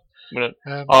it up. Well,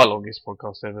 our longest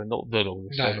podcast ever, not the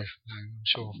longest ever. No, I'm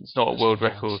sure. It's not a world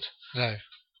record. No.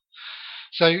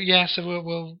 So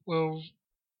we'll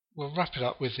wrap it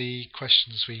up with the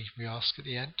questions we ask at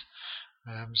the end.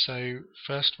 So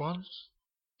first one,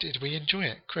 did we enjoy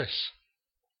it, Chris?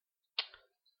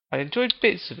 I enjoyed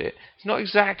bits of it. It's not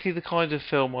exactly the kind of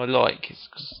film I like.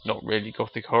 It's not really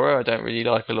gothic horror. I don't really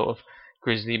like a lot of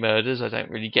grisly murders. I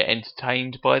don't really get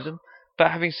entertained by them.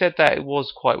 But having said that, it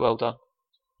was quite well done.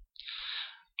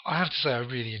 I have to say I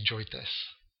really enjoyed this.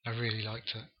 I really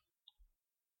liked it.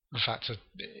 In fact,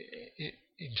 it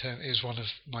was one of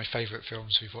my favourite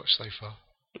films we've watched so far.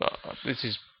 This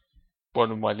is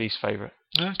one of my least favourite.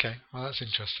 Okay, well that's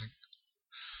interesting.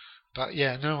 But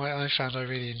yeah, no, I found I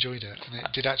really enjoyed it, and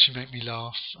it did actually make me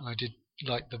laugh, and I did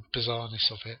like the bizarreness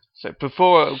of it. So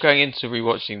before going into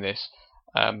rewatching this,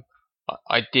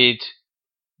 I did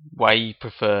way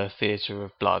prefer Theatre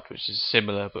of Blood, which is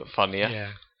similar but funnier.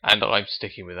 Yeah. And I'm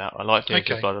sticking with that. I like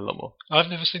Theatre of Blood a lot more. I've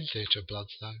never seen Theatre of Blood,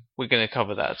 though. We're going to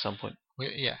cover that at some point.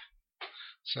 Yeah.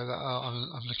 So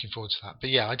I'm looking forward to that.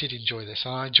 But yeah, I did enjoy this,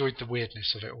 and I enjoyed the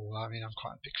weirdness of it all. I mean, I'm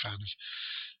quite a big fan of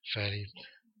fairly...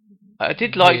 I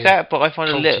did like that, but I find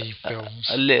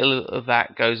a little of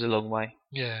that goes a long way.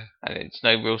 Yeah. And it's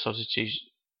no real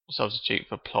substitute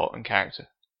for plot and character.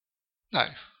 No.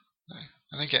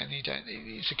 And again,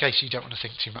 it's a case you don't want to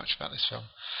think too much about this film.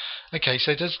 Okay,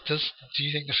 so do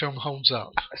you think the film holds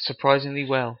up? Surprisingly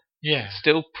well. Yeah. It's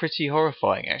still pretty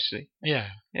horrifying, actually. Yeah.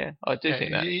 Yeah, I do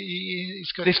think that.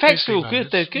 It's got the effects are all good.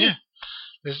 They're good. Yeah.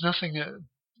 There's nothing that...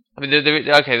 I mean,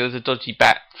 there's a dodgy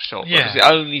bat shot. Yeah. It was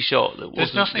the only shot that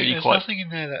wasn't there's nothing in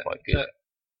there that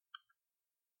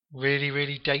really,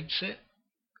 really dates it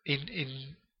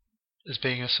in as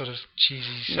being a sort of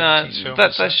cheesy No, 70s film.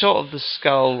 that shot of the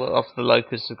skull of the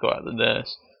locusts have got at the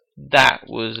nurse, that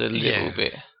was a little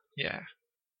bit. Yeah.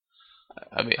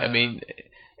 I mean,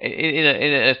 in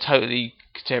a totally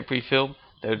contemporary film,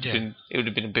 it would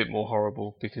have been a bit more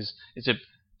horrible, because it's a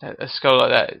skull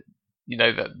like that. You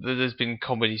know, that there's been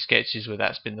comedy sketches where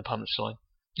that's been the punchline.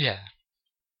 Yeah.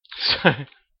 So,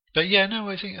 but yeah, no,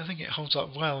 I think it holds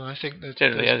up well, and I think the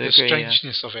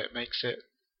strangeness of it makes it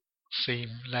seem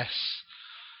less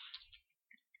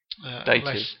dated.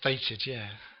 Less dated. Yeah.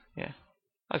 Yeah.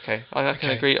 Okay, I can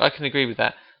agree. I can agree with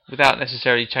that without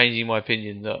necessarily changing my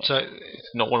opinion that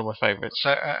it's not one of my favourites.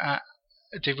 So,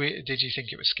 did you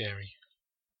think it was scary?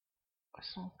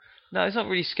 No, it's not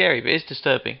really scary, but it's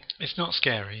disturbing. It's not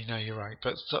scary. No, you're right.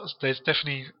 But there's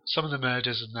definitely some of the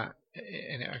murders and that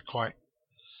in it are quite,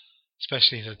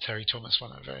 especially the Terry Thomas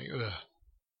one, are very.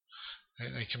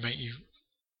 They can make you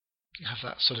have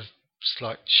that sort of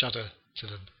slight shudder to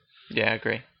them. Yeah, I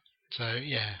agree. So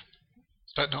yeah,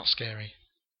 but not scary.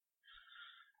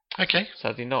 Okay.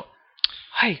 Sadly not.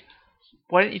 Hey,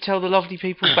 why don't you tell the lovely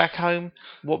people back home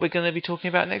what we're going to be talking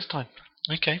about next time?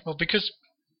 Okay, well, because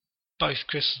both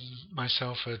Chris and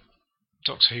myself are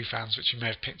Doctor Who fans, which you may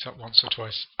have picked up once or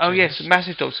twice. Oh yes,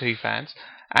 massive Doctor Who fans.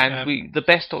 And the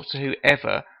best Doctor Who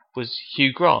ever was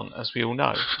Hugh Grant, as we all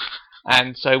know.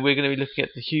 And so we're going to be looking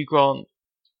at the Hugh Grant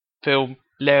film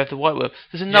Lair of the White Worm.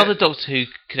 There's another Doctor Who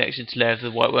connection to Lair of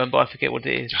the White Worm, but I forget what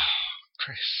it is.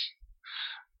 Chris.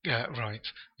 Yeah, right.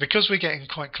 Because we're getting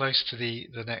quite close to the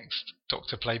next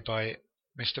Doctor, played by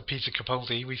Mr. Peter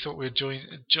Capaldi, we thought we'd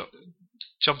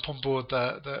jump on board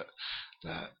the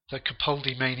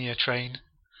Capaldi mania train,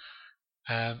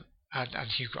 and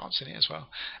Hugh Grant's in it as well,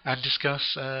 and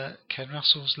discuss Ken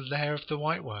Russell's Lair of the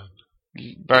White Worm.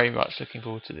 Very much looking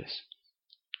forward to this.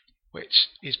 Which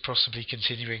is possibly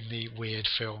continuing the weird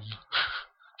film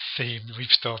theme we've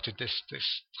started this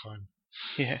time.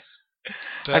 Yeah.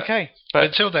 But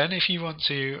until then, if you want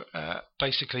to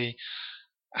basically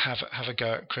have a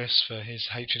go at Chris for his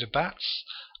hatred of bats,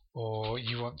 or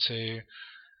you want to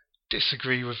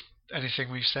disagree with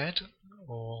anything we've said,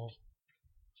 or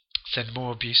send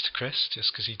more abuse to Chris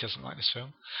just because he doesn't like this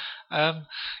film,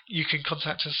 you can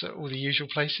contact us at all the usual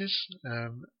places.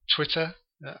 Twitter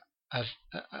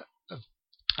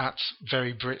at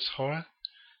Very Brit Horror.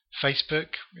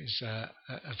 Facebook is a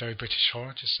Very British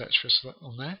Horror. Just search for us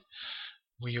on there.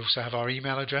 We also have our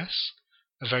email address,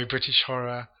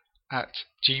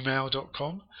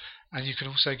 verybritishhorror@gmail.com, and you can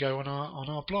also go on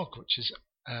our blog, which is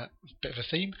a bit of a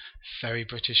theme,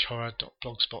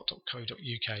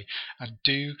 verybritishhorror.blogspot.co.uk, and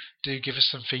do give us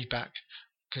some feedback,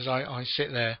 because I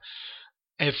sit there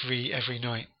every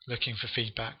night looking for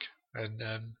feedback,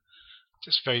 and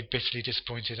just very bitterly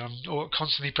disappointed. I'm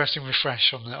constantly pressing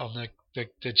refresh on the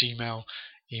Gmail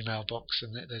email box,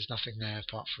 and there's nothing there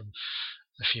apart from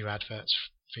a few adverts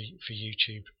for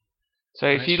YouTube. So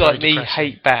if you, like me,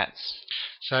 hate bats,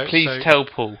 please tell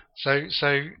Paul. So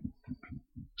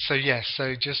yes,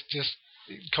 so just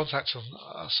contact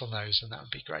us on those, and that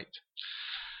would be great.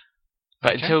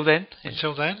 But until then,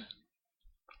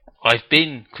 I've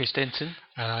been Chris Denton,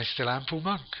 and I still am Paul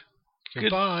Monk.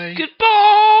 Goodbye.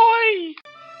 Goodbye.